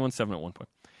was 21-7 at one point.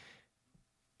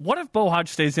 What if Bo Hodge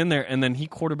stays in there and then he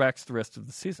quarterbacks the rest of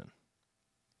the season?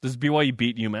 Does BYU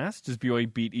beat UMass? Does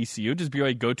BYU beat ECU? Does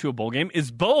BYU go to a bowl game? Is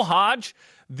Bo Hodge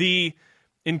the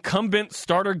incumbent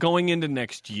starter going into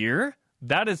next year?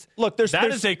 That is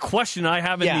a question I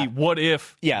have in the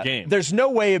what-if game. There's no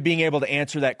way of being able to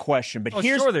answer that question. But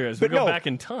sure there is. We go back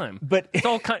in time. But it's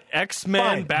all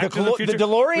X-Men, Back to the Future. The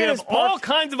DeLorean we have is all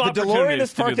kinds of opportunities. The DeLorean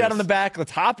is parked out on the back.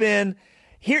 Let's hop in.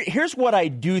 Here's what I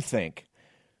do think.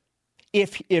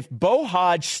 If Bo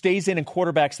Hodge stays in and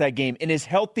quarterbacks that game and is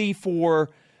healthy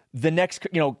for the next,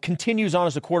 continues on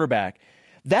as a quarterback,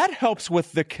 that helps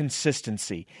with the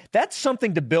consistency. That's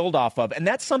something to build off of, and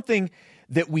that's something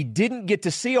that we didn't get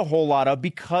to see a whole lot of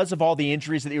because of all the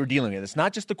injuries that they were dealing with. It's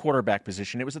not just the quarterback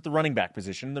position. It was at the running back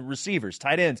position, the receivers,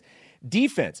 tight ends,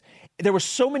 defense. There were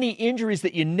so many injuries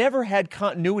that you never had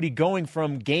continuity going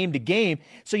from game to game,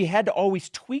 so you had to always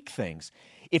tweak things.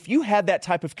 If you had that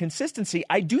type of consistency,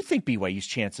 I do think BYU's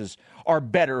chances are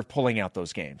better of pulling out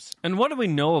those games. And what do we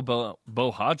know about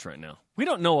Bo Hodge right now? We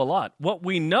don't know a lot. What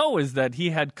we know is that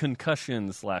he had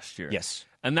concussions last year. Yes.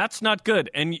 And that's not good.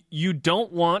 And you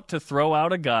don't want to throw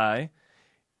out a guy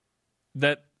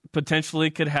that potentially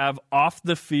could have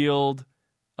off-the-field,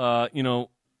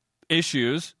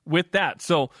 issues with that.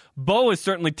 So Bo is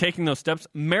certainly taking those steps.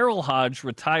 Merrill Hodge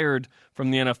retired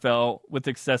from the NFL with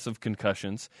excessive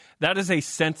concussions. That is a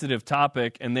sensitive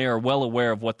topic, and they are well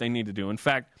aware of what they need to do. In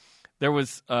fact, there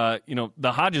was, the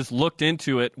Hodges looked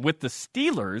into it with the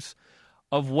Steelers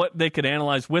of what they could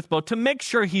analyze with Bo to make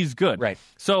sure he's good. Right.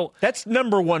 So that's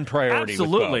number one priority.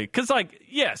 Absolutely. Because,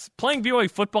 yes, playing BYU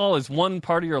football is one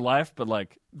part of your life, but,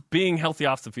 being healthy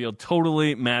off the field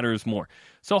totally matters more.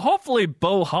 So hopefully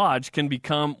Bo Hodge can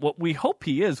become what we hope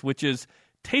he is, which is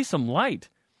Taysom Light.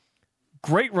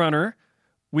 Great runner.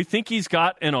 We think he's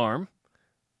got an arm.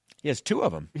 He has two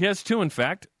of them. He has two, in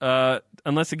fact,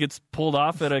 unless it gets pulled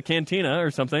off at a cantina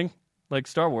or something, like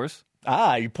Star Wars.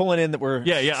 You're pulling in that we're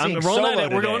I'm rolling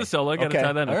that in. We're going to Solo. I got to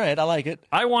tie that in. All right, I like it.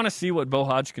 I want to see what Bo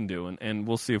Hodge can do, and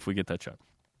we'll see if we get that shot.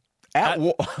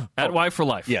 At Y for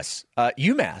Life. Yes.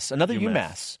 UMass, another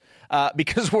UMass.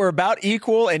 Because we're about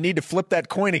equal and need to flip that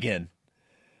coin again.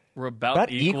 We're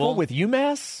about equal with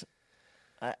UMass?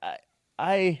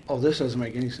 This doesn't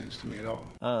make any sense to me at all.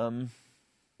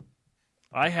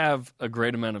 I have a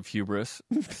great amount of hubris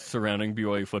surrounding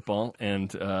BYU football, and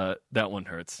that one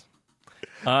hurts.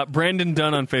 Brandon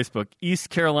Dunn on Facebook, East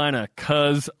Carolina,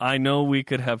 cuz I know we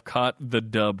could have caught the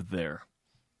dub there.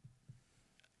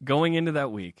 Going into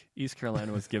that week, East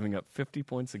Carolina was giving up 50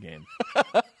 points a game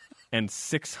and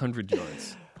 600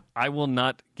 yards. I will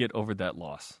not get over that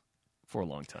loss for a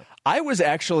long time. I was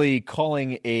actually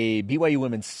calling a BYU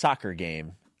women's soccer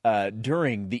game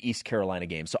during the East Carolina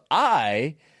game. So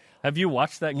have you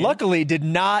watched that game? Luckily, did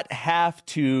not have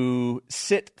to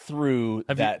sit through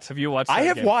that. Have you watched that I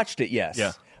have game? watched it, yes.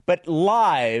 Yeah. But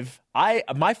live,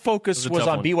 my focus was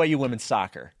on BYU women's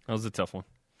soccer. That was a tough one.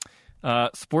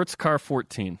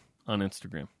 Sportscar14 on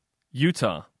Instagram.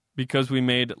 Utah, because we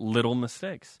made little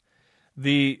mistakes.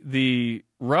 The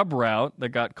rub route that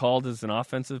got called as an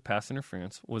offensive pass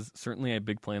interference was certainly a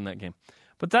big play in that game.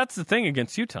 But that's the thing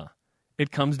against Utah.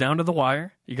 It comes down to the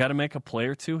wire. You got to make a play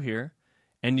or two here,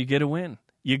 and you get a win.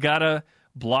 You got to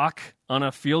block on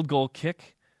a field goal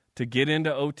kick to get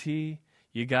into OT.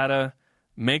 You got to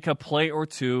make a play or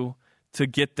two to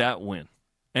get that win.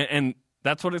 And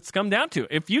that's what it's come down to.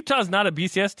 If Utah's not a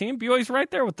BCS team, BYU's right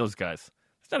there with those guys.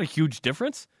 It's not a huge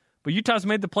difference, but Utah's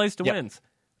made the plays to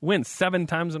win 7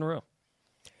 times in a row.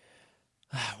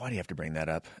 Why do you have to bring that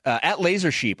up? At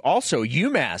Laser Sheep, also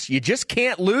UMass. You just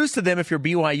can't lose to them if you're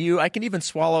BYU. I can even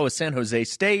swallow a San Jose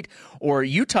State or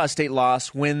Utah State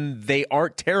loss when they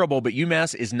aren't terrible, but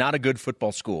UMass is not a good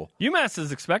football school. UMass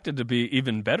is expected to be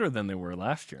even better than they were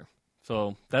last year.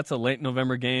 So that's a late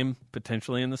November game,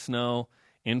 potentially in the snow,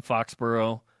 in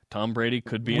Foxborough. Tom Brady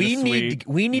could be in a suite.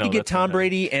 We need to get Tom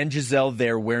Brady and Giselle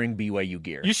there wearing BYU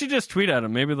gear. You should just tweet at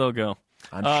them. Maybe they'll go.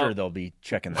 I'm sure they'll be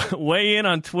checking that. Weigh in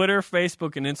on Twitter,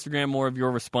 Facebook, and Instagram. More of your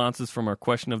responses from our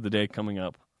question of the day coming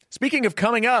up. Speaking of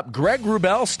coming up, Greg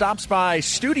Wrubell stops by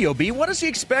Studio B. What does he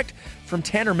expect from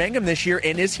Tanner Mangum this year,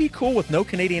 and is he cool with no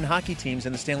Canadian hockey teams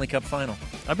in the Stanley Cup final?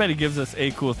 I bet he gives us a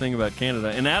cool thing about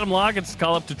Canada. And Adam Law gets to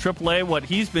call up to AAA. What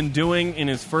he's been doing in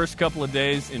his first couple of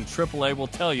days in AAA will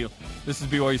tell you. This is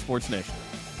BYU Sports Nation.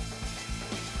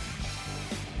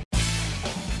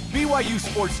 BYU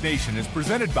Sports Nation is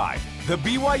presented by The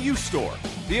BYU Store,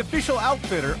 the official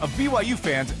outfitter of BYU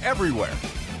fans everywhere.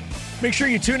 Make sure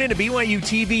you tune in to BYU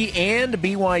TV and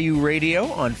BYU Radio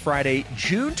on Friday,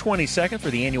 June 22nd for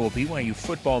the annual BYU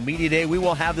Football Media Day. We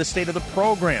will have the state of the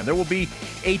program. There will be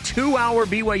a 2-hour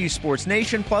BYU Sports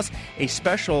Nation plus a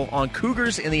special on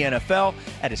Cougars in the NFL.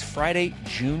 That is Friday,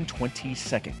 June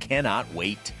 22nd. Cannot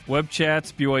wait. Web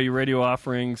chats, BYU Radio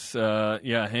offerings.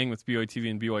 Hang with BYU TV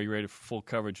and BYU Radio for full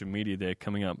coverage of Media Day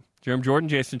coming up. Jeremy Jordan,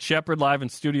 Jason Shepard, live in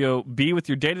Studio B with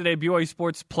your day-to-day BYU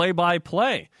Sports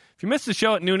play-by-play. If you missed the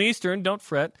show at noon Eastern, don't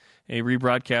fret. A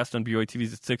rebroadcast on BYU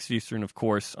TV's at 6 Eastern, of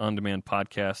course, on-demand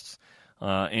podcasts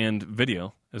and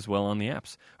video as well on the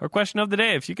apps. Our question of the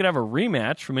day, if you could have a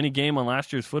rematch from any game on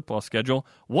last year's football schedule,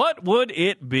 what would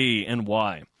it be and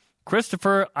why?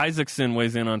 Christopher Isaacson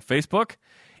weighs in on Facebook.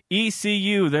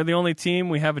 ECU, they're the only team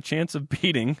we have a chance of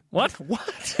beating. What?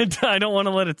 I don't want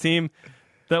to let a team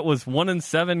that was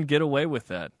 1-7 get away with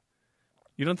that.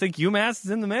 You don't think UMass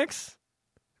is in the mix?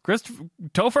 Christopher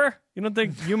Topher? You don't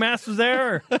think UMass was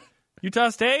there? Or Utah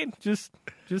State? Just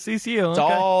ECU. It's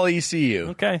all ECU.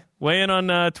 Okay. Weigh in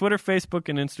on Twitter, Facebook,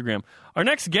 and Instagram. Our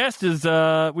next guest is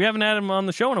we haven't had him on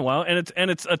the show in a while, and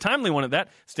it's a timely one at that.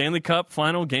 Stanley Cup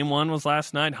final, Game 1 was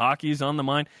last night. Hockey's on the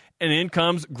mind. And in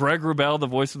comes Greg Wrubell, the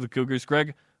voice of the Cougars.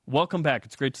 Greg, welcome back.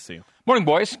 It's great to see you. Morning,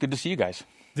 boys. Good to see you guys.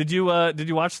 Did you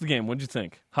watch the game? What did you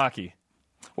think? Hockey.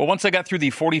 Well, once I got through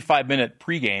the 45-minute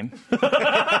pregame.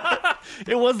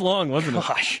 It was long, wasn't it?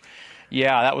 Gosh.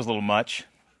 Yeah, that was a little much.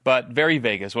 But very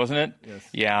Vegas, wasn't it? Yes.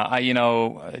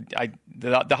 Yeah,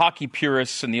 the hockey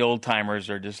purists and the old-timers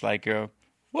are just like,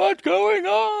 what's going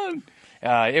on?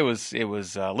 It was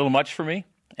a little much for me.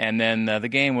 And then the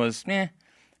game was,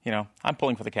 I'm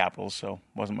pulling for the Capitals, so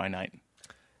it wasn't my night.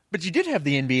 But you did have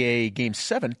the NBA Game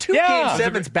 7. Two Game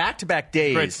 7s back-to-back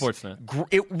days. Great sports night.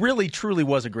 It really, truly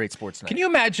was a great sports night. Can you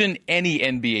imagine any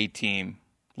NBA team,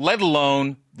 let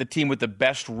alone the team with the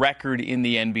best record in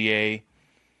the NBA,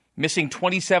 missing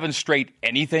 27 straight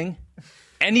anything?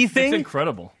 Anything? It's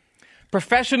incredible.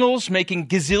 Professionals making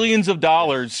gazillions of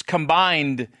dollars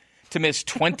combined to miss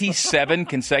 27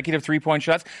 consecutive three-point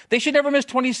shots. They should never miss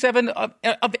 27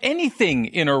 of anything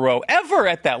in a row, ever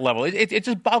at that level. It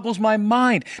just boggles my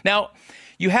mind. Now,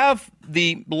 you have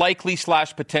the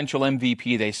likely/potential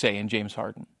MVP, they say, in James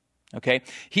Harden. Okay?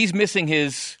 He's missing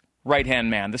his right-hand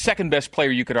man, the second-best player,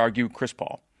 you could argue, Chris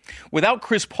Paul. Without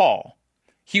Chris Paul,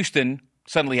 Houston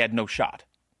suddenly had no shot.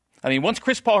 I mean, once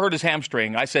Chris Paul hurt his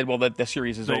hamstring, I said, well, the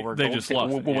series is over. They just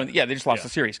lost it. Yeah, they just lost the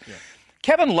series. Yeah.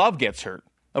 Kevin Love gets hurt.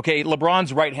 Okay,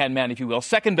 LeBron's right-hand man, if you will,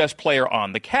 second-best player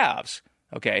on the Cavs,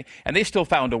 okay? And they still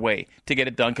found a way to get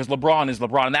it done because LeBron is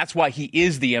LeBron, and that's why he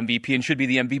is the MVP and should be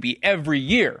the MVP every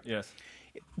year. Yes.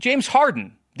 James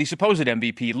Harden, the supposed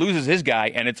MVP, loses his guy,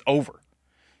 and it's over.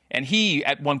 And he,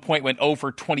 at one point, went 0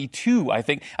 for 22, I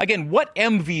think. Again, what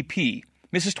MVP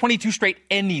misses 22 straight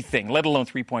anything, let alone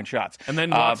three-point shots? And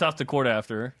then walks off the court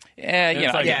after.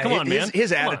 Come on, man.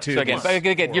 His attitude. So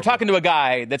again, you're talking to a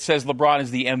guy that says LeBron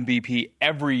is the MVP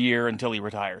every year until he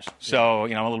retires. So,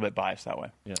 I'm a little bit biased that way.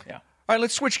 Yeah. All right,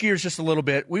 let's switch gears just a little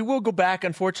bit. We will go back,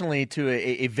 unfortunately, to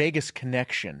a Vegas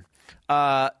connection.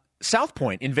 South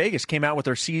Point in Vegas came out with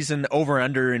their season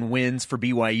over-under in wins for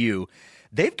BYU.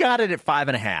 They've got it at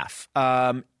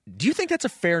 5.5. Do you think that's a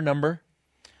fair number?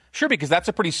 Sure, because that's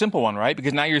a pretty simple one, right?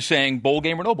 Because now you're saying bowl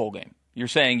game or no bowl game. You're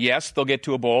saying, yes, they'll get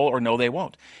to a bowl, or no, they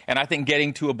won't. And I think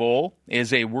getting to a bowl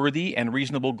is a worthy and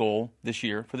reasonable goal this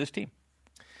year for this team.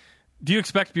 Do you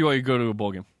expect BYU to go to a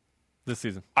bowl game this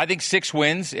season? I think 6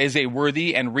 wins is a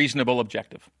worthy and reasonable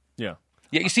objective. Yeah.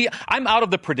 Yeah, you see, I'm out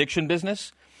of the prediction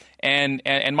business, and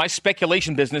my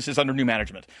speculation business is under new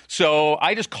management. So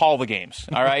I just call the games,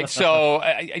 all right? So,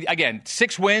 again,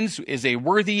 6 wins is a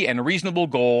worthy and reasonable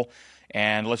goal,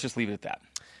 and let's just leave it at that.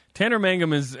 Tanner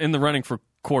Mangum is in the running for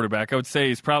quarterback. I would say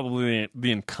he's probably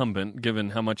the incumbent, given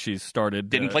how much he's started.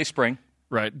 Didn't play spring.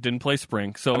 Right, didn't play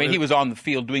spring. So I mean, he was on the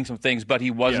field doing some things, but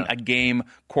he wasn't a game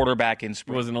quarterback in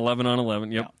spring. He was an 11 on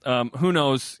 11, yep. Yeah. Who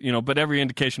knows, but every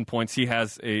indication points he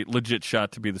has a legit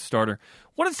shot to be the starter.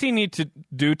 What does he need to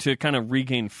do to kind of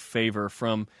regain favor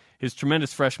from his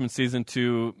tremendous freshman season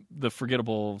to the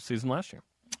forgettable season last year?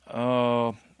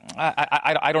 I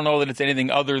don't know that it's anything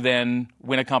other than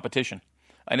win a competition.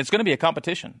 And it's going to be a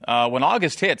competition. When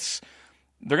August hits,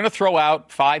 they're going to throw out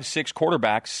 5-6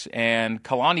 quarterbacks, and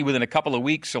Kalani within a couple of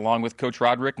weeks, along with Coach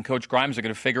Roderick and Coach Grimes, are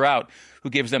going to figure out who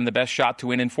gives them the best shot to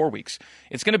win in 4 weeks.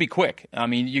 It's going to be quick. I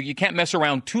mean, you can't mess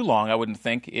around too long, I wouldn't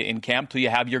think, in camp till you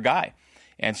have your guy.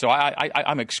 And so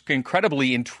I'm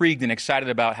incredibly intrigued and excited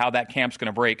about how that camp's going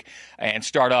to break and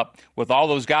start up with all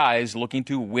those guys looking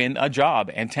to win a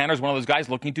job. And Tanner's one of those guys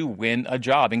looking to win a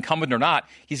job. Incumbent or not,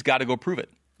 he's got to go prove it.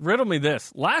 Riddle me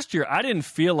this. Last year, I didn't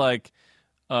feel like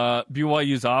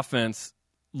BYU's offense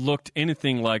looked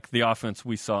anything like the offense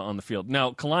we saw on the field.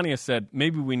 Now, Kalani has said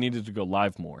maybe we needed to go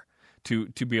live more to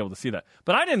be able to see that.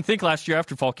 But I didn't think last year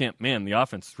after fall camp, man, the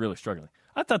offense is really struggling.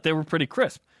 I thought they were pretty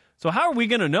crisp. So how are we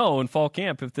going to know in fall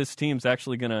camp if this team's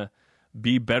actually going to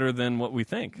be better than what we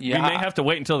think? Yeah, we may have to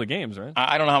wait until the games, right?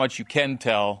 I don't know how much you can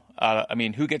tell. I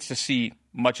mean, who gets to see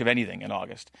much of anything in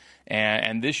August?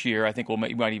 And this year, I think we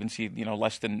might even see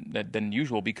less than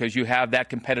usual because you have that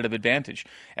competitive advantage.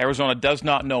 Arizona does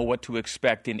not know what to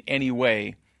expect in any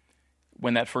way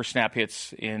when that first snap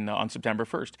hits on September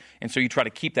 1st, and so you try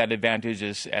to keep that advantage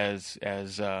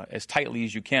as tightly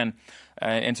as you can.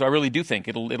 And so I really do think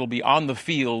it'll be on the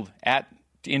field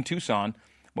in Tucson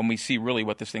when we see really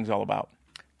what this thing's all about.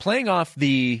 Playing off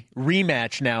the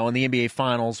rematch now in the NBA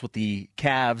Finals with the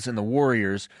Cavs and the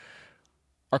Warriors,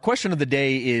 our question of the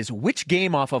day is, which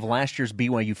game off of last year's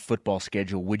BYU football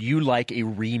schedule would you like a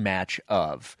rematch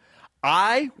of?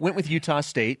 I went with Utah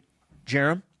State.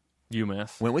 Jerem?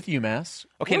 UMass. Went with UMass.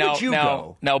 Okay, Where would you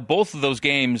go? Now, both of those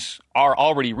games are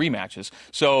already rematches.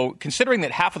 So considering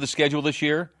that half of the schedule this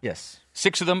year, yes,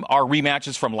 6 of them are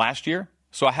rematches from last year.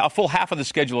 So a full half of the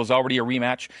schedule is already a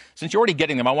rematch. Since you're already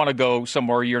getting them, I want to go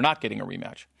somewhere you're not getting a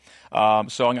rematch.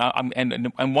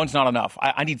 And one's not enough.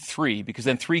 I need 3 because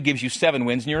then 3 gives you 7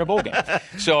 wins and you're in a bowl game.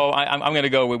 So I'm going to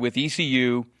go with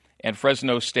ECU and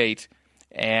Fresno State,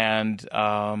 and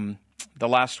the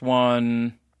last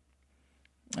one,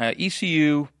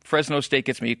 ECU, Fresno State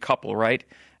gets me a couple, right?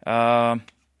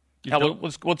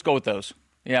 Let's go with those.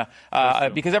 Yeah,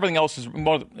 because everything else is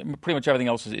pretty much everything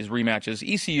else is rematches.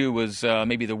 ECU was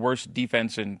maybe the worst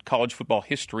defense in college football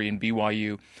history in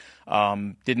BYU.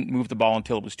 Didn't move the ball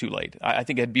until it was too late. I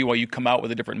think had BYU come out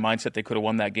with a different mindset, they could have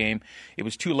won that game. It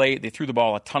was too late. They threw the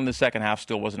ball a ton in the second half,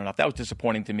 still wasn't enough. That was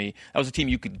disappointing to me. That was a team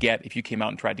you could get if you came out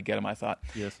and tried to get them, I thought.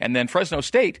 Yes. And then Fresno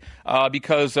State,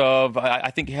 because of, I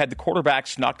think had the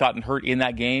quarterbacks not gotten hurt in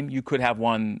that game, you could have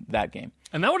won that game.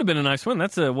 And that would have been a nice win.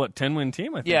 That's a 10-win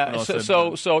team, I think. Yeah,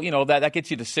 so that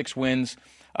gets you to 6 wins.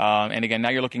 And again, now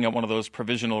you're looking at one of those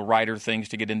provisional rider things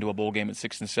to get into a bowl game at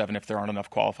 6 and 7 if there aren't enough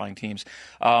qualifying teams.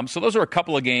 So those are a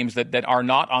couple of games that are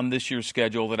not on this year's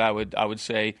schedule that I would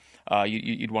say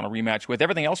you'd want to rematch with.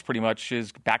 Everything else pretty much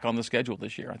is back on the schedule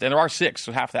this year. Then there are 6,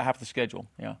 so half the schedule.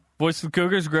 Yeah. Voice of the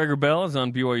Cougars, Gregor Bell, is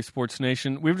on BYU Sports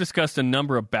Nation. We've discussed a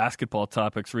number of basketball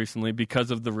topics recently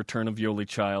because of the return of Yoli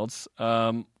Childs.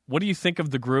 What do you think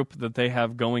of the group that they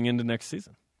have going into next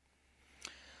season?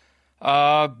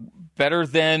 Better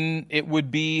than it would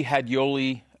be had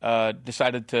Yoli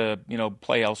decided to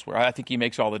play elsewhere. I think he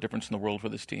makes all the difference in the world for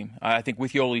this team. I think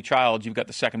with Yoli Childs, you've got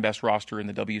the second best roster in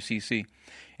the WCC,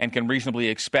 and can reasonably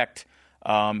expect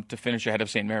to finish ahead of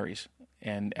St. Mary's,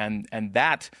 and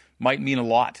that might mean a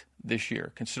lot this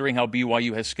year, considering how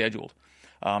BYU has scheduled.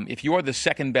 If you are the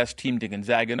second best team to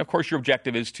Gonzaga, and of course your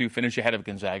objective is to finish ahead of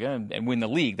Gonzaga and win the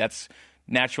league, that's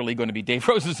naturally going to be Dave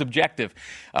Rose's objective.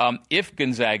 If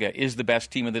Gonzaga is the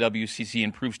best team in the WCC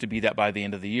and proves to be that by the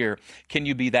end of the year, can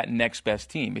you be that next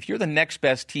best team? If you're the next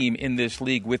best team in this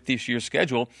league with this year's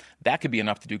schedule, that could be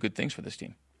enough to do good things for this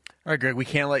team. All right, Greg, we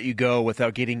can't let you go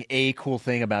without getting a cool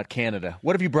thing about Canada.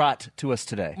 What have you brought to us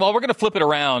today? Well, we're going to flip it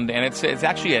around, and it's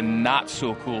actually a not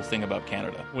so cool thing about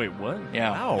Canada. Wait, what?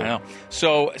 Yeah, Wow. I know.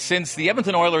 So since the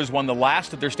Edmonton Oilers won the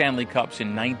last of their Stanley Cups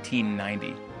in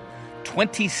 1990,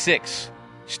 26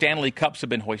 Stanley Cups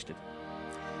have been hoisted,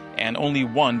 and only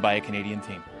one by a Canadian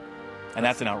team. And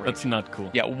that's an outrage. That's not cool.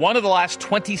 Yeah, one of the last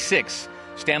 26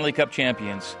 Stanley Cup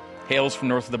champions hails from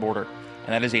north of the border,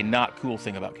 and that is a not cool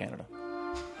thing about Canada.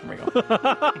 There we go.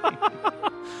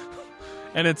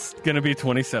 And it's going to be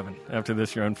 27 after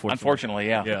this year, unfortunately. Unfortunately,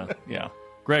 yeah. Yeah. Yeah.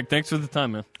 Greg, thanks for the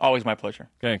time, man. Always my pleasure.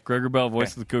 Okay, Greg Wrubell,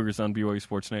 voice of the Cougars on BYU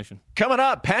Sports Nation. Coming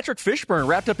up, Patrick Fishburne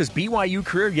wrapped up his BYU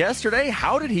career yesterday.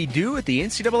 How did he do at the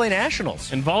NCAA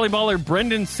Nationals? And volleyballer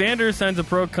Brendan Sanders signs a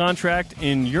pro contract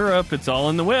in Europe. It's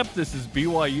all in the whip. This is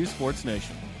BYU Sports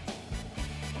Nation.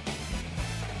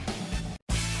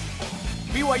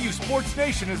 BYU Sports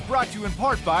Nation is brought to you in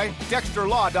part by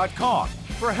DexterLaw.com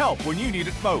for help when you need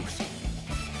it most.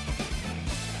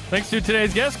 Thanks to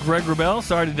today's guest, Greg Wrubell.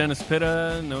 Sorry to Dennis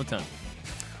Pitta, no time.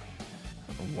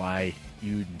 I don't know why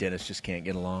you and Dennis just can't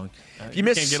get along. If You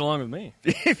can't get along with me.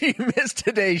 If you missed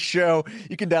today's show,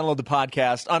 you can download the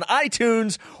podcast on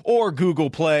iTunes or Google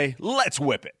Play. Let's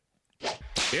whip it.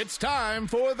 It's time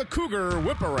for the Cougar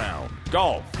Whip Around.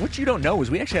 Golf. What you don't know is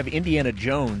we actually have Indiana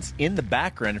Jones in the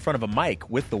background in front of a mic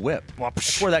with the whip.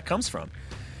 That's where that comes from.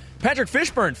 Patrick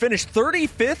Fishburne finished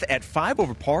 35th at 5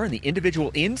 over par in the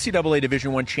individual NCAA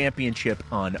Division I championship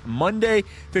on Monday.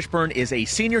 Fishburne is a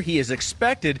senior. He is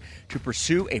expected to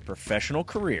pursue a professional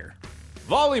career.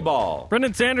 Volleyball.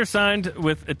 Brendan Sanders signed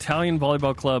with Italian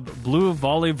volleyball club Blue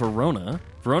Volley Verona.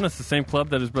 Verona's the same club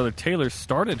that his brother Taylor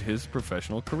started his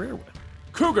professional career with.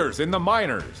 Cougars in the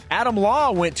minors. Adam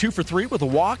Law went 2 for 3 with a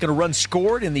walk and a run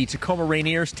scored in the Tacoma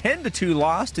Rainiers' 10-2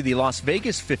 loss to the Las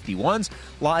Vegas 51s.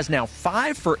 Law is now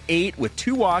 5 for 8 with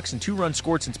 2 walks and 2 runs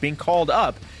scored since being called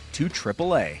up to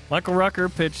AAA. Michael Rucker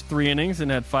pitched 3 innings and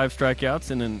had 5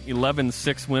 strikeouts in an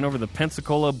 11-6 win over the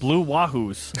Pensacola Blue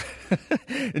Wahoos.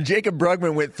 And Jacob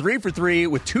Brugman went 3 for 3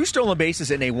 with 2 stolen bases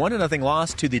and a 1-0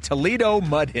 loss to the Toledo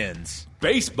Mud Hens.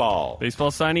 Baseball.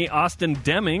 Baseball signee Austin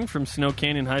Deming from Snow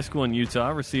Canyon High School in Utah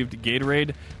received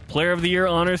Gatorade Player of the Year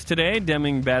honors today.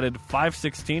 Deming batted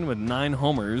 .516 with 9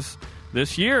 homers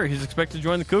this year. He's expected to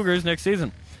join the Cougars next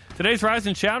season. Today's Rise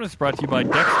and Shout is brought to you by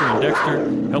Dexter and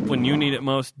Dexter. Help when you need it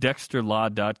most.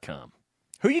 DexterLaw.com.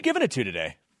 Who are you giving it to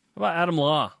today? How about Adam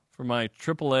Law for my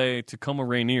AAA Tacoma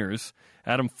Rainiers?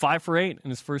 Adam 5 for 8 in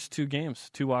his first 2 games.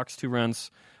 2 walks, 2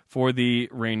 runs for the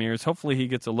Rainiers. Hopefully he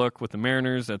gets a look with the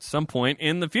Mariners at some point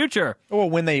in the future. Well,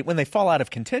 when they fall out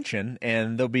of contention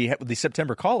and they'll be the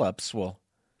September call-ups, well,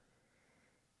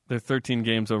 they're 13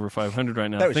 games over 500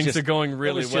 right now. Things are going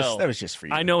really well. That was just for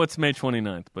you. I know it's May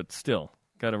 29th, but still,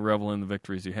 got to revel in the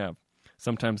victories you have.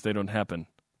 Sometimes they don't happen.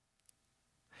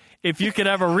 If you could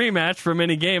have a rematch from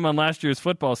any game on last year's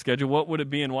football schedule, what would it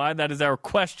be and why? That is our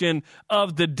question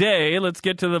of the day. Let's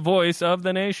get to the voice of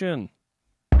the nation.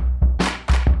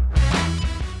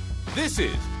 This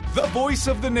is the Voice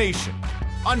of the Nation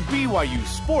on BYU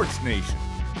Sports Nation.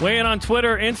 Weigh in on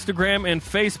Twitter, Instagram, and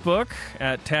Facebook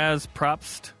at Taz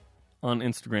Propst on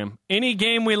Instagram. Any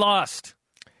game we lost.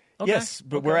 Okay. Yes,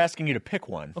 but we're asking you to pick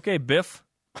one. Okay, Biff.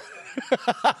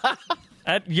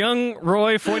 At Young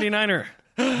Roy 49er,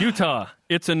 Utah,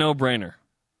 it's a no-brainer.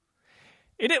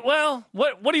 Well,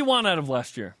 what do you want out of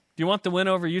last year? Do you want the win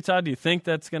over Utah? Do you think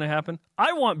that's going to happen?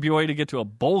 I want BYU to get to a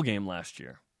bowl game last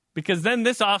year. Because then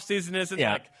this offseason isn't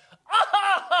like,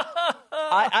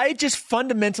 I just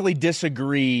fundamentally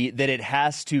disagree that it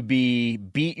has to be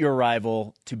beat your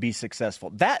rival to be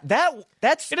successful.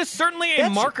 That's it is certainly a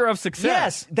marker of success.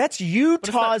 Yes, that's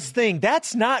Utah's thing.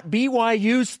 That's not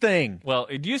BYU's thing. Well,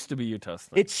 it used to be Utah's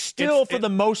thing. It's still, for the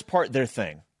most part, their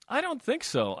thing. I don't think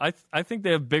so. I think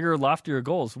they have bigger, loftier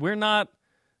goals. We don't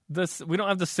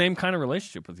have the same kind of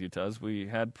relationship with Utah as we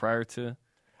had prior to.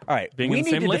 All right, we need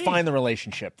to define the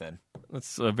relationship then.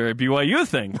 That's a very BYU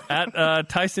thing. At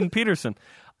Tyson Peterson,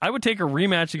 I would take a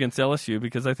rematch against LSU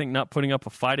because I think not putting up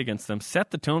a fight against them set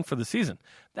the tone for the season.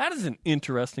 That is an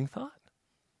interesting thought.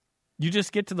 You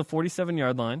just get to the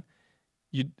 47-yard line.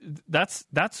 That's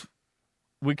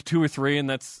week 2 or 3, and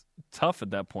that's tough at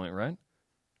that point, right?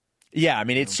 Yeah, I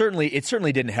mean, it certainly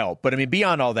didn't help. But I mean,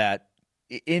 beyond all that,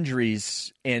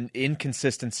 injuries and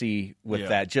inconsistency with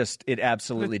that it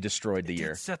absolutely destroyed the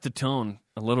year. It set the tone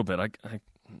a little bit. I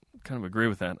kind of agree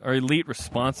with that. Our elite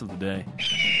response of the day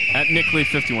at Nick Lee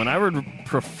 51. I would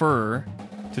prefer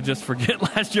to just forget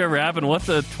last year ever happened. What's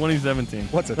a 2017?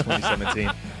 What's a 2017?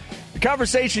 The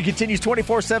conversation continues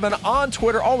 24/7 on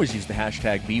Twitter. Always use the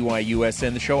hashtag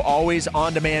BYUSN. The show always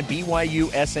on demand,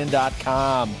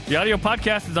 BYUSN.com. The audio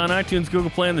podcast is on iTunes, Google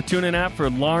Play, and the TuneIn app. For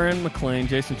Lauren McLean,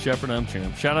 Jason Shepard, I'm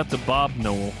Champ. Shout out to Bob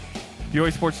Noel.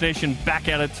 BYU Sports Nation back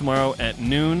at it tomorrow at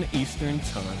noon Eastern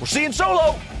Time. We're seeing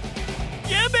Solo.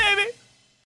 Yeah, baby.